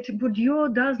think that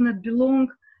Bourdieu does not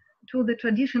belong to the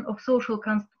tradition of social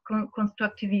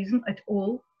constructivism at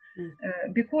all,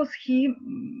 because he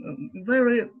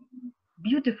very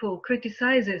beautiful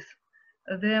criticizes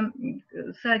the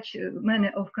such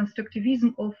manner of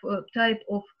constructivism of type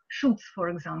of Schutz, for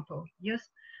example, yes,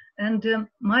 and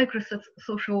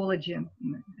micro-sociology,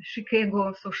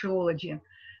 Chicago sociology,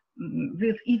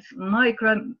 with its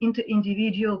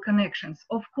micro-inter-individual connections.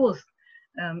 Of course,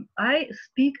 I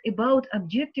speak about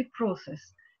objective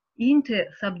process,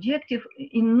 inter-subjective,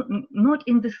 not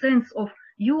in the sense of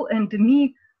you and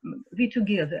me, we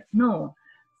together. No,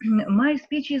 my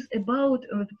speech is about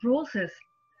the process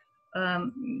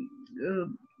of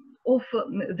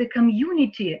the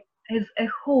community as a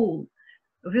whole,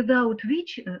 without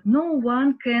which no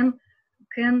one can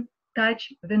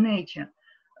touch the nature.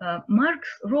 Marx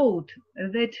wrote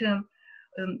that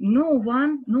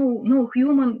no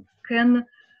human can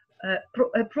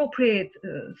appropriate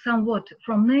somewhat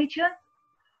from nature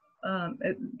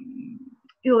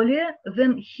earlier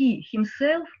than he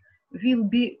himself will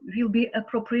be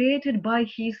appropriated by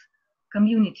his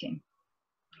community.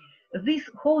 This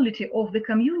quality of the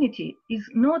community is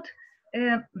not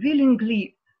a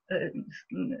willingly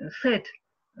set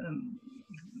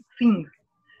thing.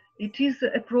 It is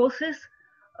a process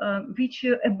which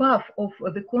above of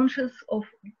the conscience of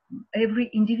every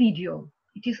individual.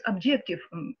 It is objective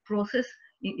process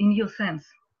in your sense,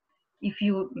 if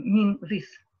you mean this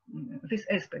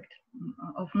aspect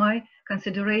of my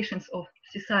considerations of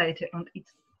society and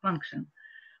its function.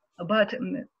 But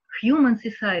human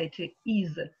society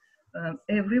is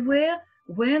everywhere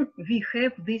when we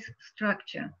have this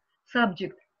structure,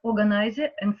 subject organizer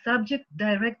and subject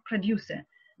direct producer,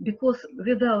 because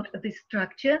without this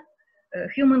structure,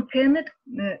 human cannot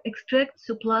extract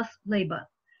surplus labor.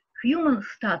 Human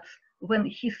starts when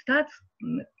he starts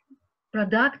to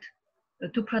product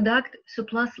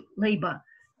surplus labor.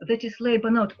 That is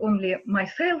labor not only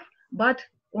myself, but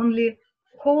only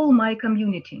whole my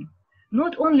community.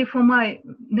 Not only for my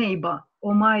neighbor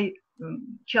or my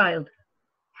child,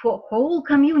 for whole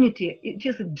community. It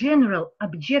is general,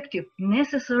 objective,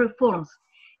 necessary forms.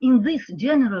 In these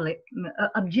generally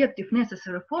objective,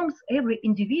 necessary forms, every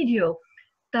individual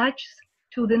touches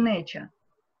to the nature.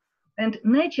 And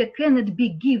nature cannot be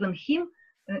given him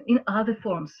in other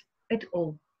forms at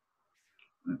all.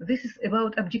 This is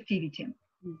about objectivity.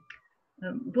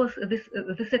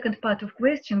 The second part of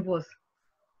question was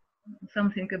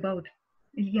something about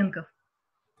Ilyenkov,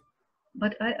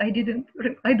 but I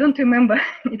don't remember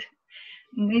it.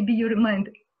 Maybe you remind.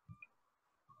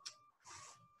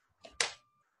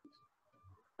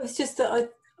 It's just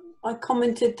that I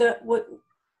commented that what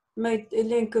made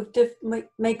Ilyenkov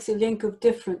makes Ilyenkov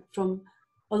different from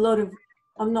a lot of.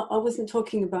 I wasn't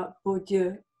talking about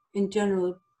Bourdieu in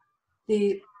general.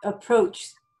 The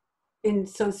approach in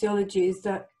sociology is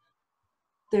that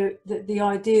the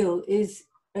ideal is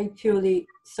a purely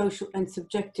social and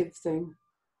subjective thing,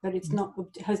 that it's not,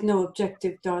 has no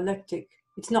objective dialectic.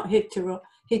 It's not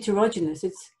heterogeneous,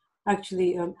 it's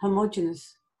actually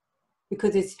homogeneous,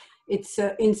 because it's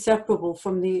inseparable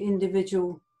from the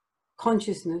individual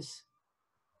consciousness.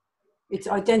 It's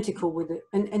identical with it,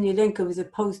 and Ilyenkov is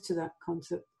opposed to that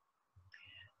concept.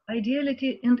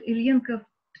 Ideality, and Ilyenkov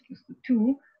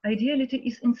too, ideality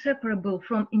is inseparable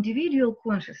from individual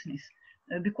consciousness,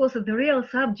 because the real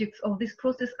subjects of this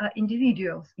process are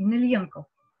individuals in Ilyenkov.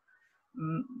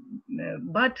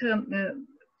 But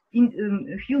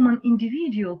human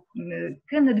individual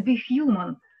cannot be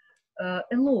human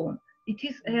alone. It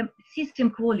is a system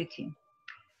quality.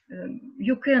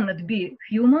 You cannot be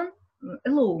human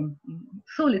alone,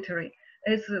 solitary,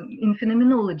 as in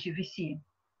phenomenology we see.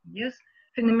 Yes,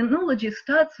 phenomenology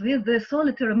starts with the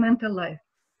solitary mental life.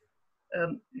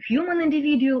 Human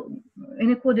individual,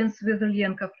 in accordance with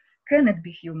Ilyenkov, cannot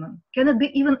be human, cannot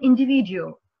be even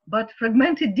individual, but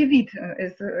fragmented divide,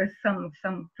 as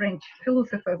some French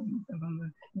philosopher,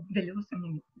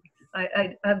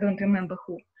 I don't remember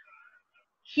who.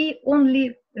 He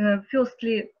only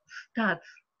firstly starts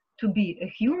to be a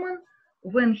human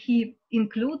when he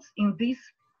includes in this,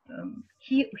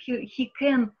 he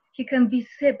can be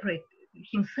separate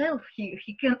himself,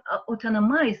 he can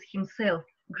autonomize himself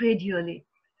gradually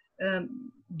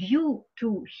due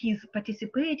to his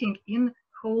participating in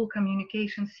whole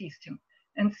communication system,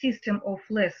 and system of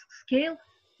less scale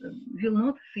will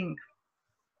not think.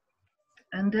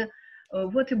 And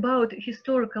what about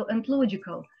historical and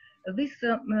logical? This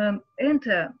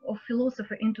enter of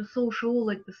philosophy into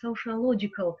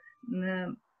sociological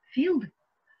field,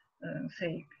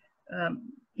 say,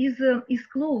 is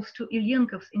close to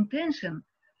Ilyenkov's intention.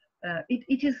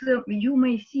 It is, you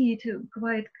may see it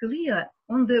quite clear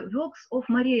on the works of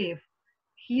Mareev,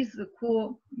 his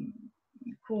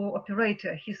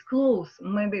co-operator, his close,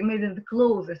 maybe the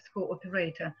closest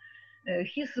co-operator.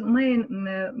 His main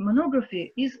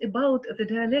monography is about the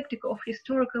dialectic of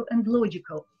historical and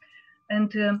logical.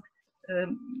 And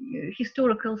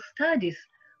historical studies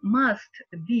must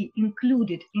be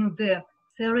included in the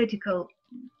theoretical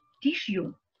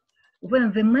tissue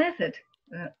when the method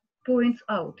points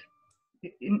out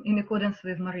in accordance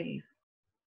with Mareev.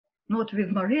 Not with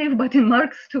Mareev, but in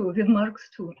Marx too, with Marx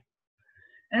too.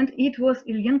 And it was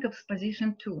Ilyenkov's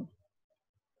position too.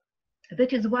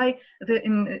 That is why the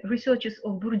researches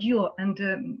of Bourdieu and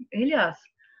Elias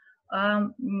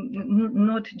are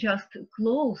not just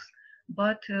close,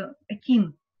 but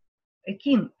akin.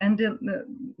 And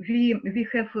we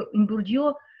have in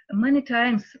Bourdieu many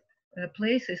times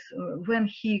places when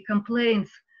he complains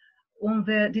on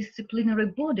the disciplinary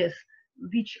bodies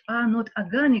which are not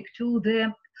organic to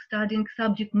the studying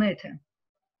subject matter.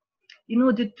 In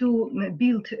order to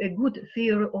build a good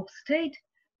theory of state,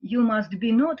 you must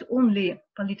be not only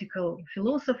political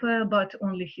philosopher, but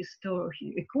only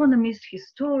economist,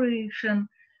 historian,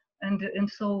 and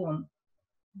so on.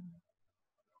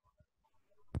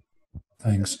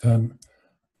 Thanks.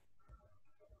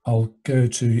 I'll go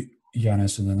to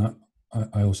Yanis, and then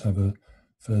I also have a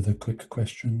further quick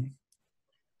question.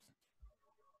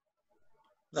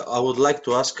 I would like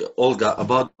to ask Olga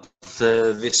about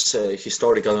this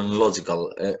historical and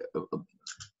logical.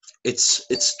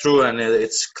 It's true and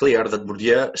it's clear that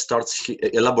Bourdieu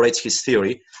elaborates his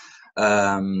theory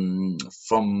and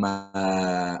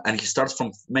he starts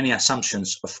from many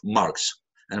assumptions of Marx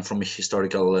and from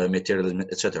historical materialism,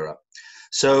 etc.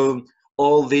 So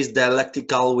all this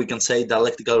dialectical, we can say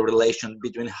dialectical relation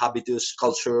between habitus,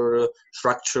 culture,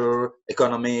 structure,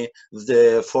 economy,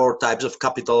 the four types of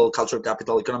capital, cultural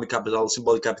capital, economic capital,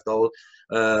 symbolic capital,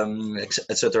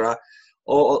 etc.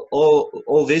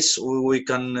 All this we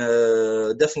can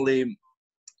definitely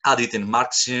add it in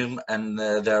Marxism, and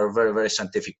they're very, very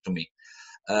scientific to me.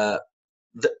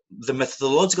 The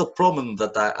methodological problem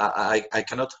that I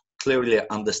cannot clearly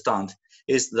understand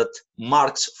is that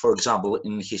Marx, for example,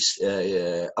 in his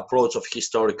approach of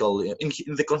historical,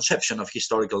 in the conception of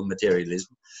historical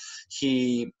materialism,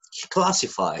 he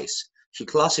classifies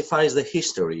the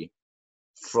history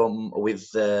from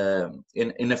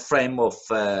in a frame of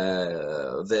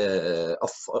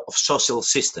social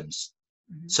systems.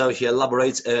 Mm-hmm. So he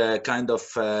elaborates a kind of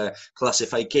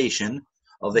classification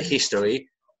of the history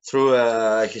through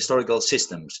historical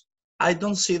systems. I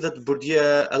don't see that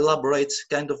Bourdieu elaborates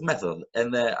kind of method,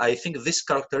 and I think this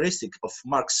characteristic of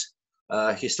Marx's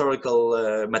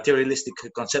historical materialistic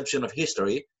conception of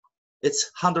history,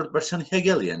 it's 100%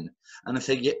 Hegelian, and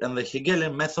the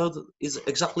Hegelian method is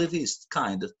exactly this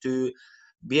kind, to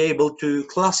be able to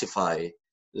classify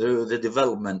the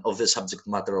development of the subject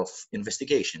matter of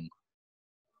investigation.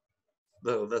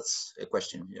 Though that's a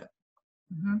question, yeah.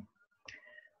 Mm-hmm.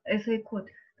 as I quote,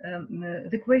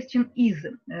 the question is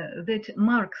that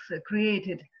Marx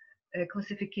created a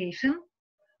classification,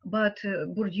 but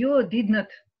Bourdieu did not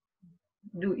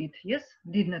do it, yes?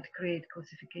 Did not create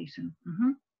classification.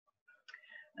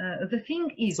 The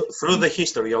thing is... Through the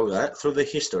history, Olga, through the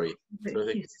history.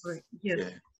 History, yes.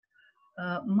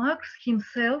 Yeah. Marx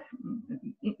himself,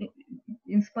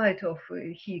 in spite of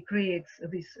he creates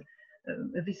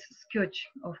this sketch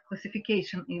of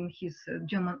classification in his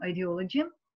German ideology,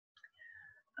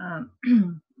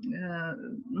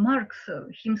 Marx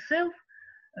himself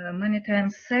many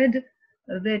times said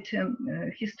that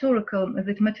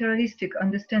that materialistic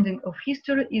understanding of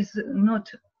history is not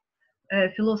a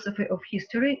philosophy of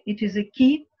history. It is a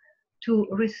key to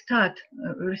restart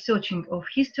researching of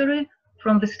history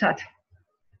from the start.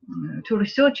 To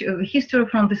research history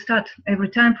from the start, every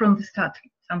time from the start,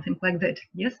 something like that.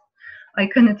 Yes, I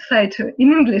cannot cite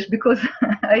in English because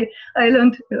I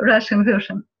learned Russian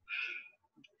version.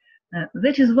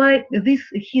 That is why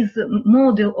his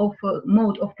model of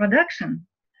mode of production,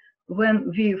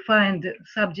 when we find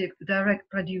subject direct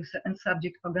producer and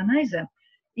subject organizer,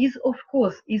 is of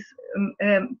course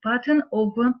a pattern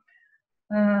of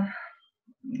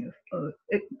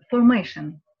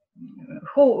formation,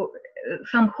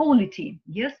 some quality,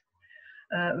 yes,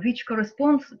 which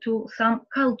corresponds to some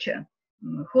culture,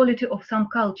 quality of some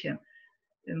culture.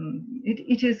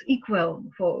 It is equal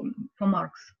for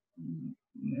Marx,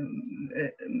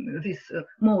 this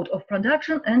mode of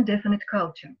production and definite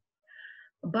culture.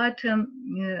 But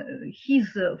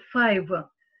his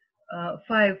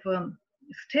five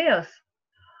stairs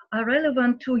are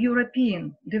relevant to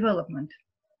European development.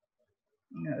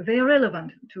 They are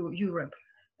relevant to Europe.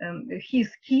 His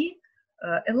key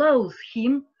allows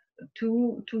him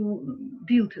to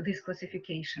build this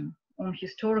classification on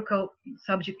historical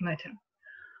subject matter.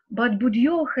 But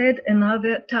Bourdieu had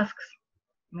another tasks,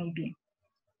 maybe,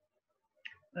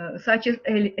 such as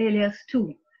Elias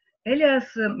too.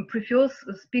 Elias prefers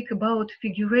speak about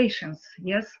figurations,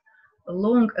 yes,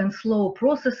 long and slow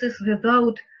processes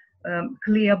without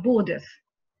clear borders,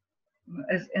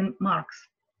 as in Marx.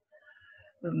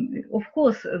 Of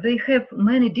course, they have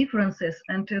many differences,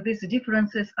 and these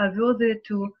differences are worthy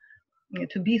to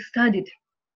be studied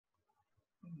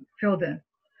further.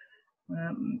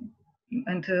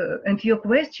 And your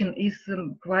question is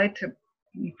quite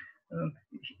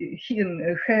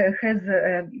has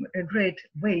a great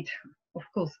weight, of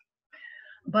course.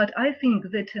 But I think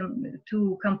that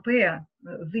to compare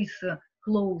these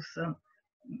close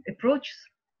approaches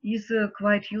is a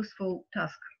quite useful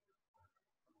task.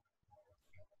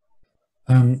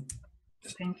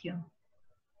 Thank you.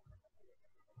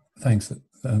 Thanks.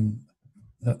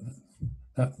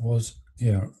 That was,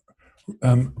 yeah,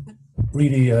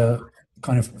 really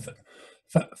kind of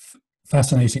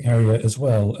fascinating area as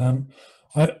well.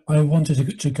 I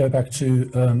wanted to go back to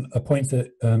a point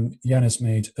that Yanis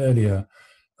made earlier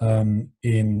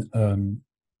in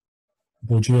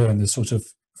Bourdieu and the sort of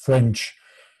French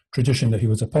tradition that he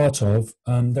was a part of.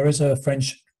 There is a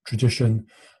French tradition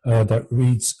that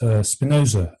reads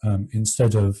Spinoza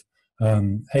instead of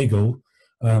Hegel.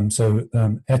 So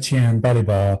Etienne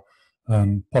Balibar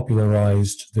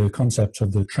popularized the concept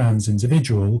of the trans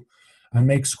individual and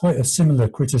makes quite a similar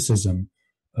criticism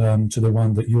to the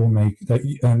one that you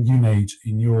made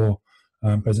in your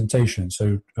presentation.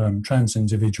 So trans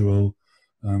individual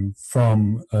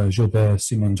from Gilbert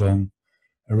Simondon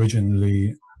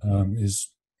originally is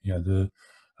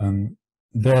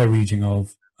their reading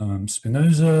of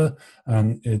Spinoza,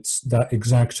 and it's that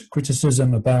exact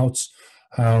criticism about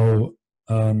how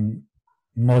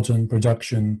modern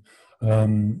production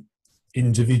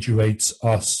individuates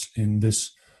us in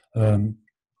this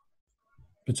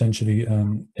potentially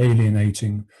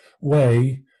alienating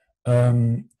way.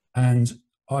 And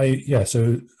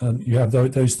you have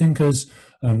those thinkers,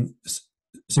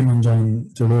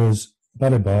 Simondon, Deleuze,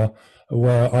 Balibar,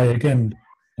 where I again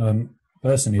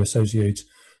personally associate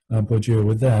Bourdieu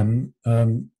with them.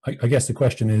 I guess the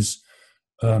question is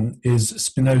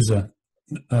Spinoza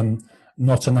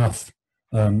not enough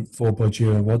for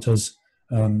Bourdieu? What does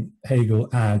Hegel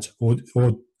add? Or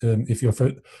if you're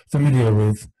familiar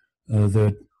with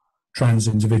the trans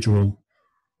individual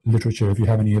literature, if you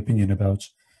have any opinion about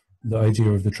the idea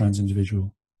of the trans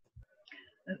individual.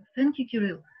 Thank you,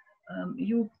 Kirill.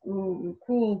 You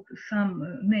called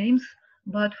some names,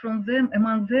 but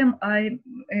among them, I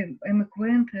am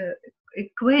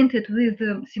acquainted with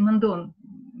Simondon.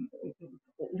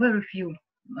 Very few,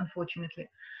 unfortunately.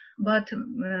 But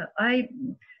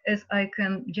as I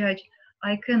can judge,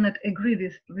 I cannot agree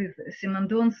with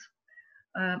Simondon's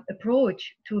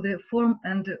approach to the form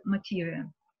and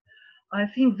material. I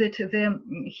think that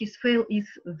his fail is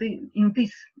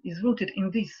rooted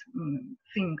in this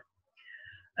thing,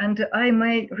 and I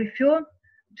may refer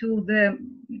to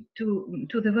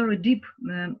the very deep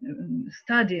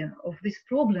study of this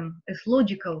problem as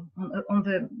logical on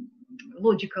the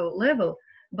logical level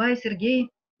by Sergei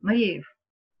Mayev,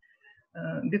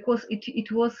 because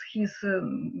it was his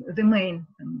one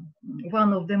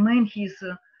of the main his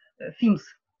themes,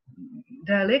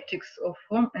 dialectics of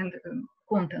form and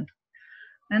content.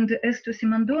 And as to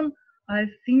Simondon, I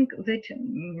think that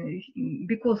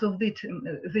because of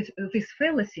this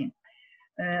fallacy,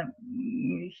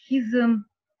 he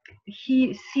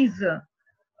sees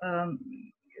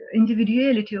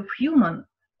individuality of human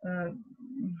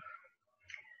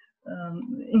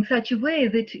in such a way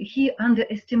that he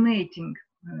underestimating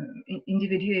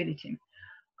individuality.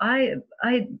 I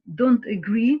don't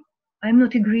agree. I'm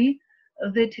not agree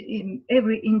that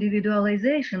every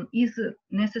individualization is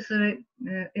necessary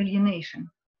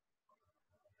alienation.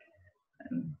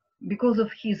 Because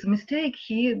of his mistake,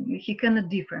 he cannot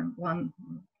differ one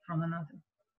from another.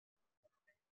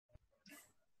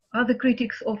 Other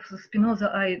critics of Spinoza,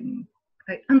 I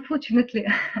unfortunately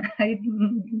I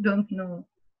don't know.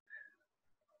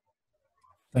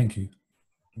 Thank you.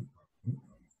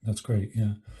 That's great.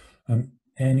 Yeah.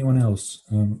 Anyone else?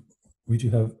 We do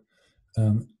have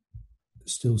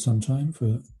still some time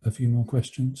for a few more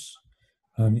questions.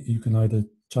 You can either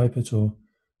type it or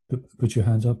put your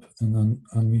hand up and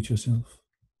unmute yourself.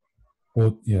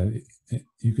 Or, yeah,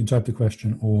 you can type the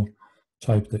question or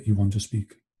type that you want to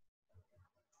speak.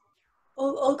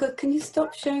 Oh, Olga, can you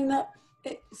stop sharing that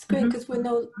screen? Because we're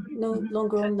no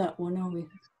longer on that one, are we?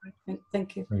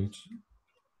 Thank you. Great.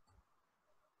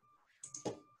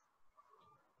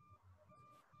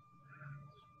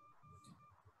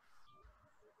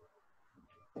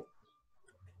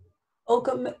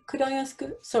 Olga, could I ask?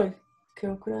 Sorry,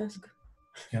 Carol, could I ask?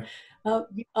 Yeah.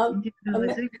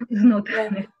 Is not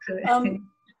necessary.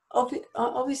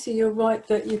 Obviously, you're right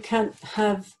that you can't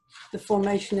have the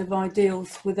formation of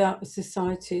ideals without a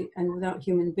society and without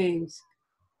human beings,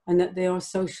 and that they are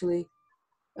socially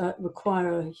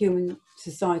require a human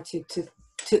society to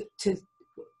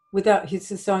without his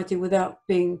society, without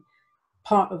being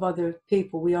part of other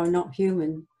people, we are not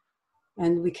human,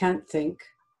 and we can't think,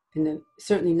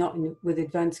 certainly not with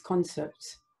advanced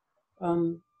concepts.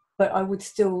 But I would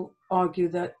still argue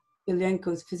that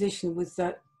Ilyenkov's position was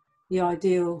that the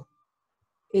ideal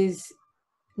is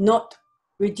not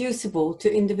reducible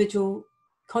to individual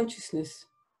consciousness.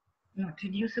 Not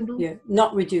reducible? Yeah,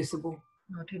 not reducible.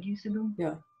 Not reducible?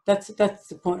 Yeah, that's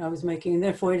the point I was making, and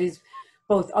therefore it is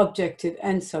both objective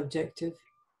and subjective,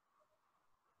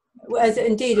 as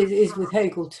indeed it is with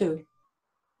Hegel too.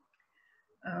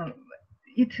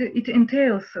 It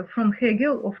entails from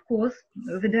Hegel, of course,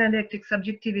 the dialectic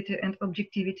subjectivity and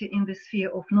objectivity in the sphere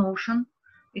of notion.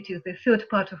 It is the third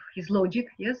part of his logic,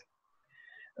 yes.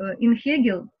 In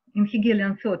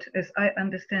Hegelian thought, as I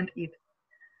understand it,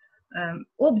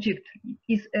 object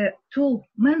is a tool,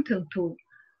 mental tool,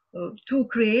 to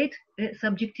create a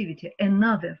subjectivity,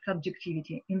 another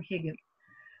subjectivity in Hegel.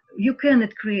 You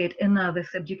cannot create another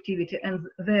subjectivity and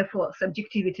therefore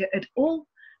subjectivity at all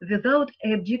without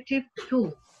objective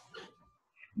tools,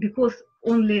 because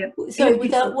only... Sorry,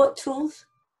 without what tools?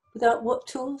 Without what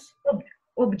tools?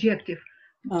 Objective,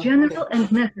 general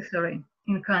and necessary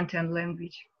in Kantian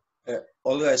language.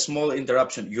 Olga, a small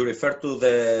interruption. You refer to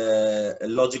the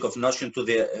logic of notion to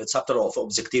the chapter of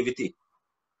objectivity,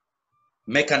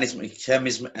 mechanism,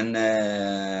 chemism,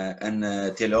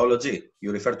 and teleology.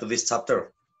 You refer to this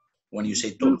chapter when you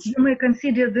say tools. You may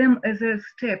consider them as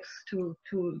steps to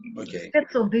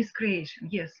steps of this creation,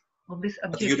 yes, of this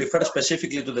objective. But you refer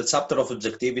specifically to the chapter of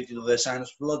objectivity, to the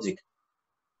science of logic.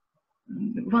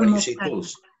 When you say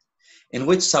tools. In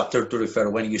which chapter to refer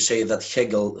when you say that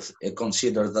Hegel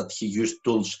considered that he used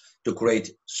tools to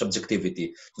create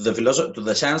subjectivity? To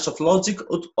the science of logic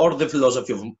or the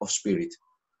philosophy of spirit?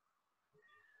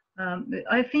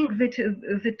 I think that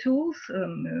the tools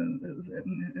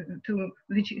to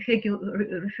which Hegel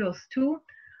refers to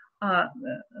are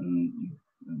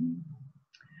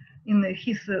in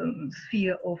his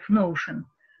sphere of notion.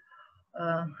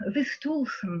 These tools,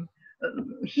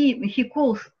 he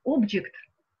calls object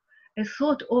a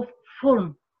sort of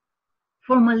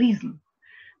formalism,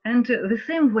 and the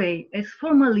same way as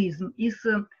formalism is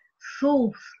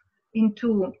solves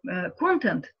into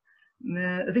content,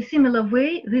 the similar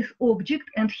way this object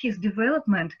and his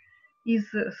development is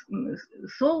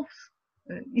solved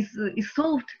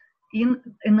in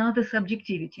another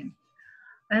subjectivity.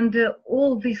 And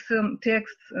all these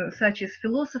texts, such as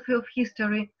philosophy of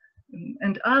history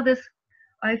and others,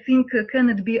 I think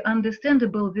cannot be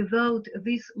understandable without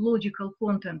this logical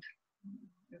content,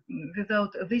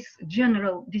 without this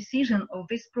general decision of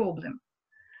this problem.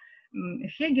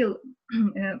 Hegel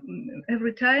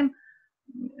every time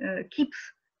keeps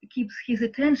his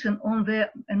attention on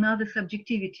another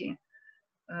subjectivity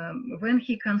when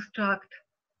he constructs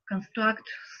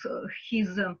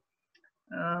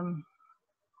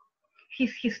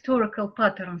his historical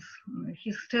patterns,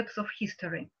 his steps of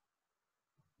history.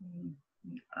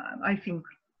 I think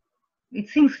it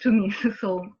seems to me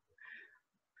so.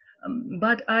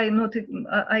 But I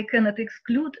cannot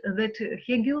exclude that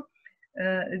Hegel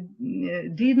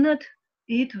did not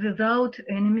it without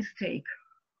any mistake.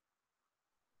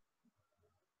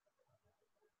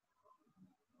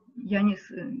 Yanis,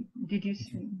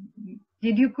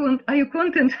 are you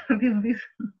content with this?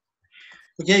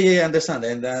 Yeah, I understand.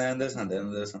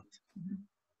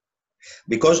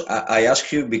 Because I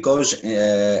ask you, because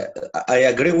I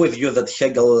agree with you that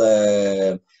Hegel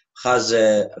has.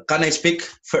 Can I speak?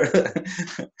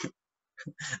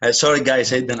 Sorry,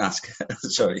 guys, I didn't ask.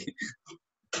 Sorry.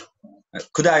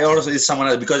 Could I also someone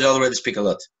else, because I already speak a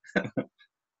lot?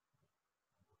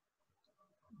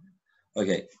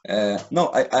 Okay.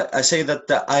 No, I say that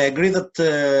I agree that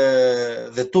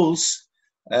the tools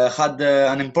had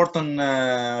an important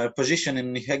position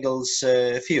in Hegel's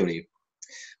theory,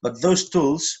 but those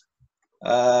tools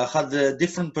had a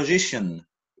different position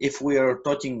if we are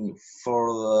talking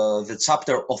for the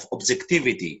chapter of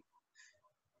objectivity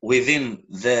within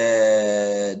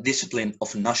the discipline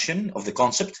of notion, of the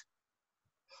concept,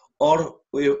 or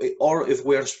if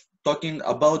we are talking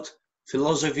about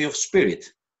philosophy of spirit.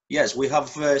 Yes, we have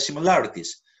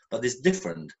similarities, but it's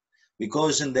different,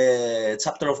 because in the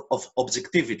chapter of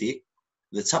objectivity,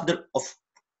 the chapter of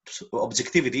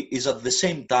objectivity is at the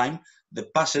same time the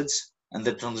passage and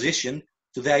the transition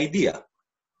to the idea.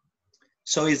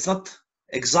 So it's not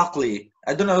exactly,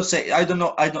 I don't know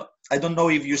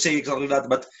if you say exactly that,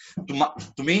 but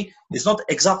to me, it's not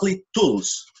exactly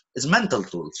tools, it's mental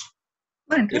tools.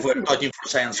 If we're talking for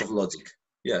science of logic,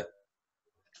 yeah.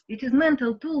 It is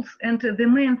mental tools, and the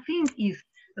main thing is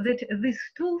that these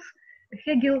tools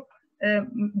Hegel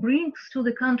brings to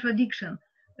the contradiction.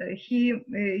 He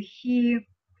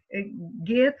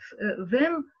gets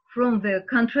them from the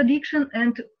contradiction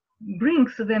and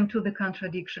brings them to the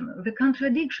contradiction. The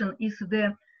contradiction is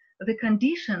the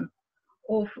condition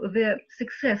of the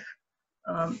success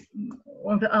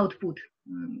on the output,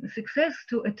 success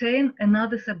to attain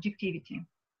another subjectivity.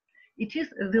 It is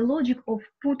the logic of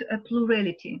put a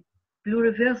plurality,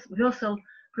 pluriversal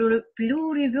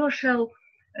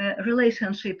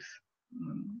relationships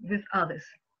with others,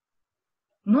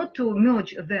 not to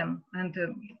merge them and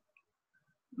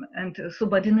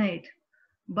subordinate,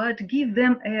 but give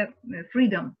them a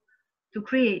freedom to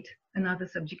create another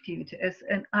subjectivity as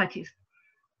an artist.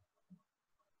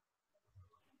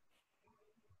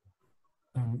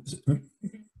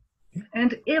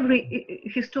 And every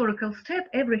historical step,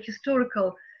 every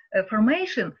historical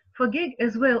formation for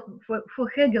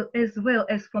Hegel as well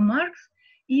as for Marx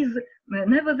is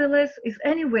nevertheless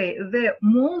anyway the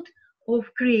mode of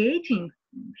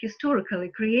historically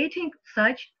creating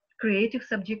such creative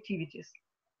subjectivities.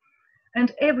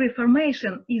 And every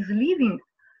formation is living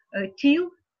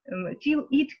till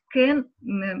it can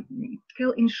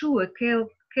ensure,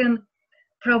 can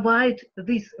provide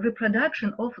this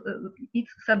reproduction of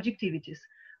its subjectivities.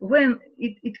 When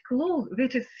it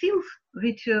closes,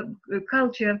 which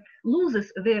culture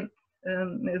loses the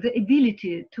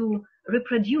ability to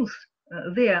reproduce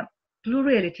their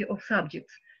plurality of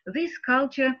subjects, this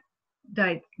culture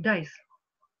dies.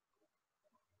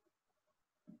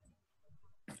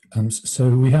 So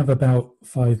we have about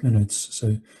 5 minutes.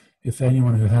 So if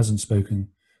anyone who hasn't spoken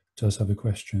does have a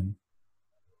question,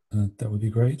 that would be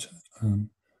great.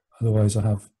 Otherwise, I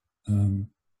have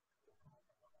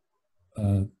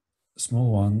a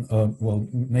small one. Well,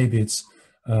 maybe it's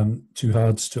too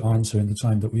hard to answer in the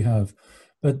time that we have.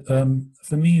 But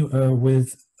for me,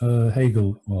 with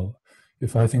Hegel, well,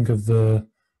 if I think of the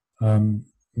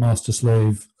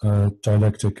master-slave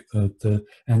dialectic at the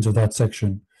end of that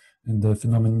section, and the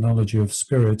phenomenology of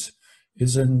spirit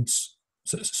isn't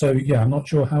so yeah, I'm not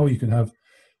sure how you can have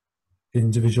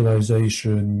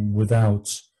individualization without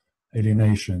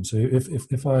alienation. So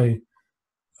if I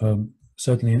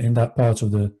certainly in that part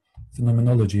of the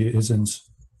phenomenology, it isn't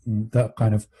that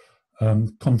kind of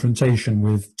confrontation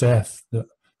with death that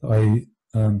I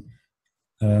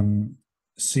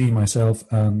see myself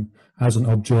as an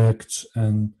object,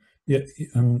 and yeah,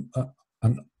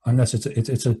 unless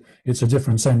it's a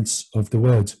different sense of the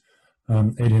word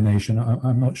alienation.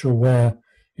 I'm not sure where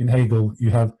in Hegel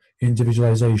you have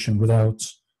individualization without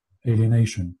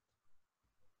alienation?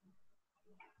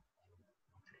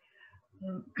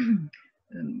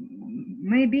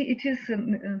 Maybe it is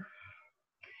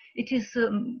so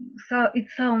it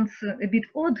sounds a bit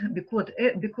odd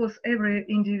because every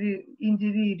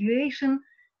individuation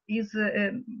is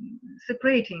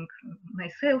separating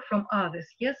myself from others,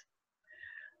 yes,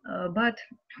 but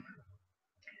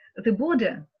the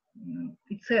border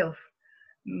itself,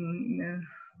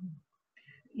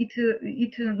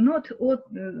 it not ought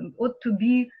to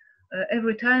be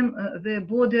every time the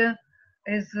border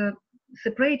as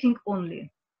separating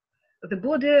only. The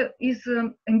border is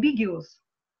ambiguous.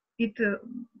 It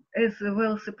as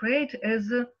well separate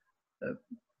as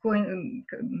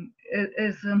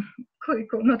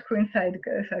not coincide,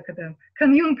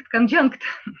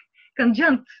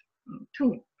 conjunct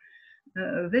too.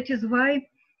 That is why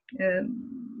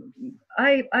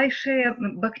I share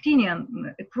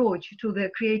Bakhtinian approach to the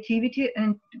creativity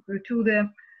and to the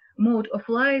mode of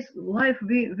life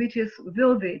which is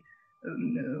worthy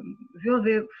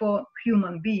for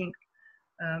human being.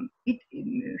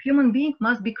 Human being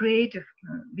must be creative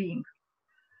being.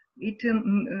 It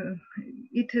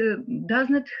does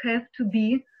not have to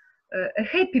be a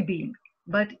happy being,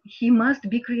 but he must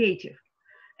be creative.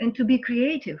 And to be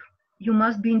creative, you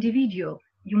must be individual.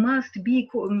 You must be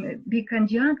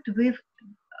conjunct with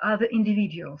other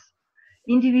individuals.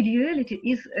 Individuality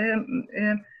is a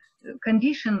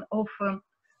condition of the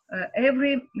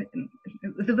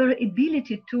very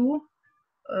ability to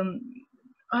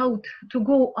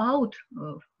go out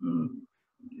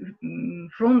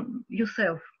from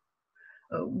yourself,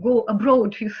 go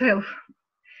abroad yourself.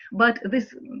 But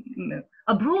this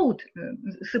abroad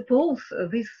suppose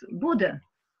this border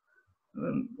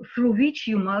through which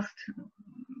you must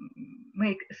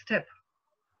make a step.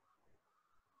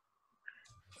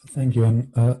 Thank you.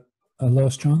 And a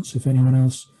last chance, if anyone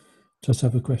else does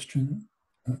have a question.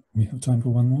 We have time for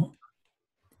one more.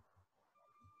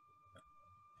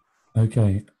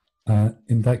 Okay.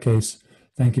 In that case,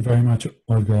 thank you very much,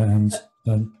 Olga, and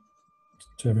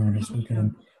to everyone who's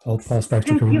spoken. I'll pass back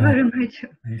to Karina. Thank you very much.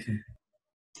 Thank you.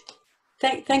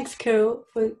 Thanks, Carol,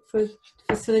 for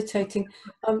facilitating.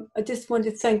 I just want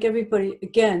to thank everybody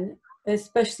again,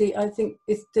 especially I think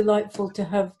it's delightful to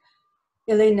have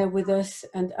Elena with us,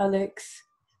 and Alex,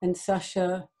 and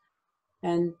Sasha,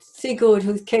 and Sigurd,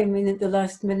 who came in at the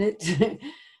last minute.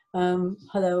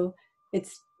 Hello.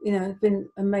 It's been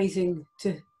amazing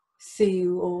to see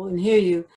you all and hear you.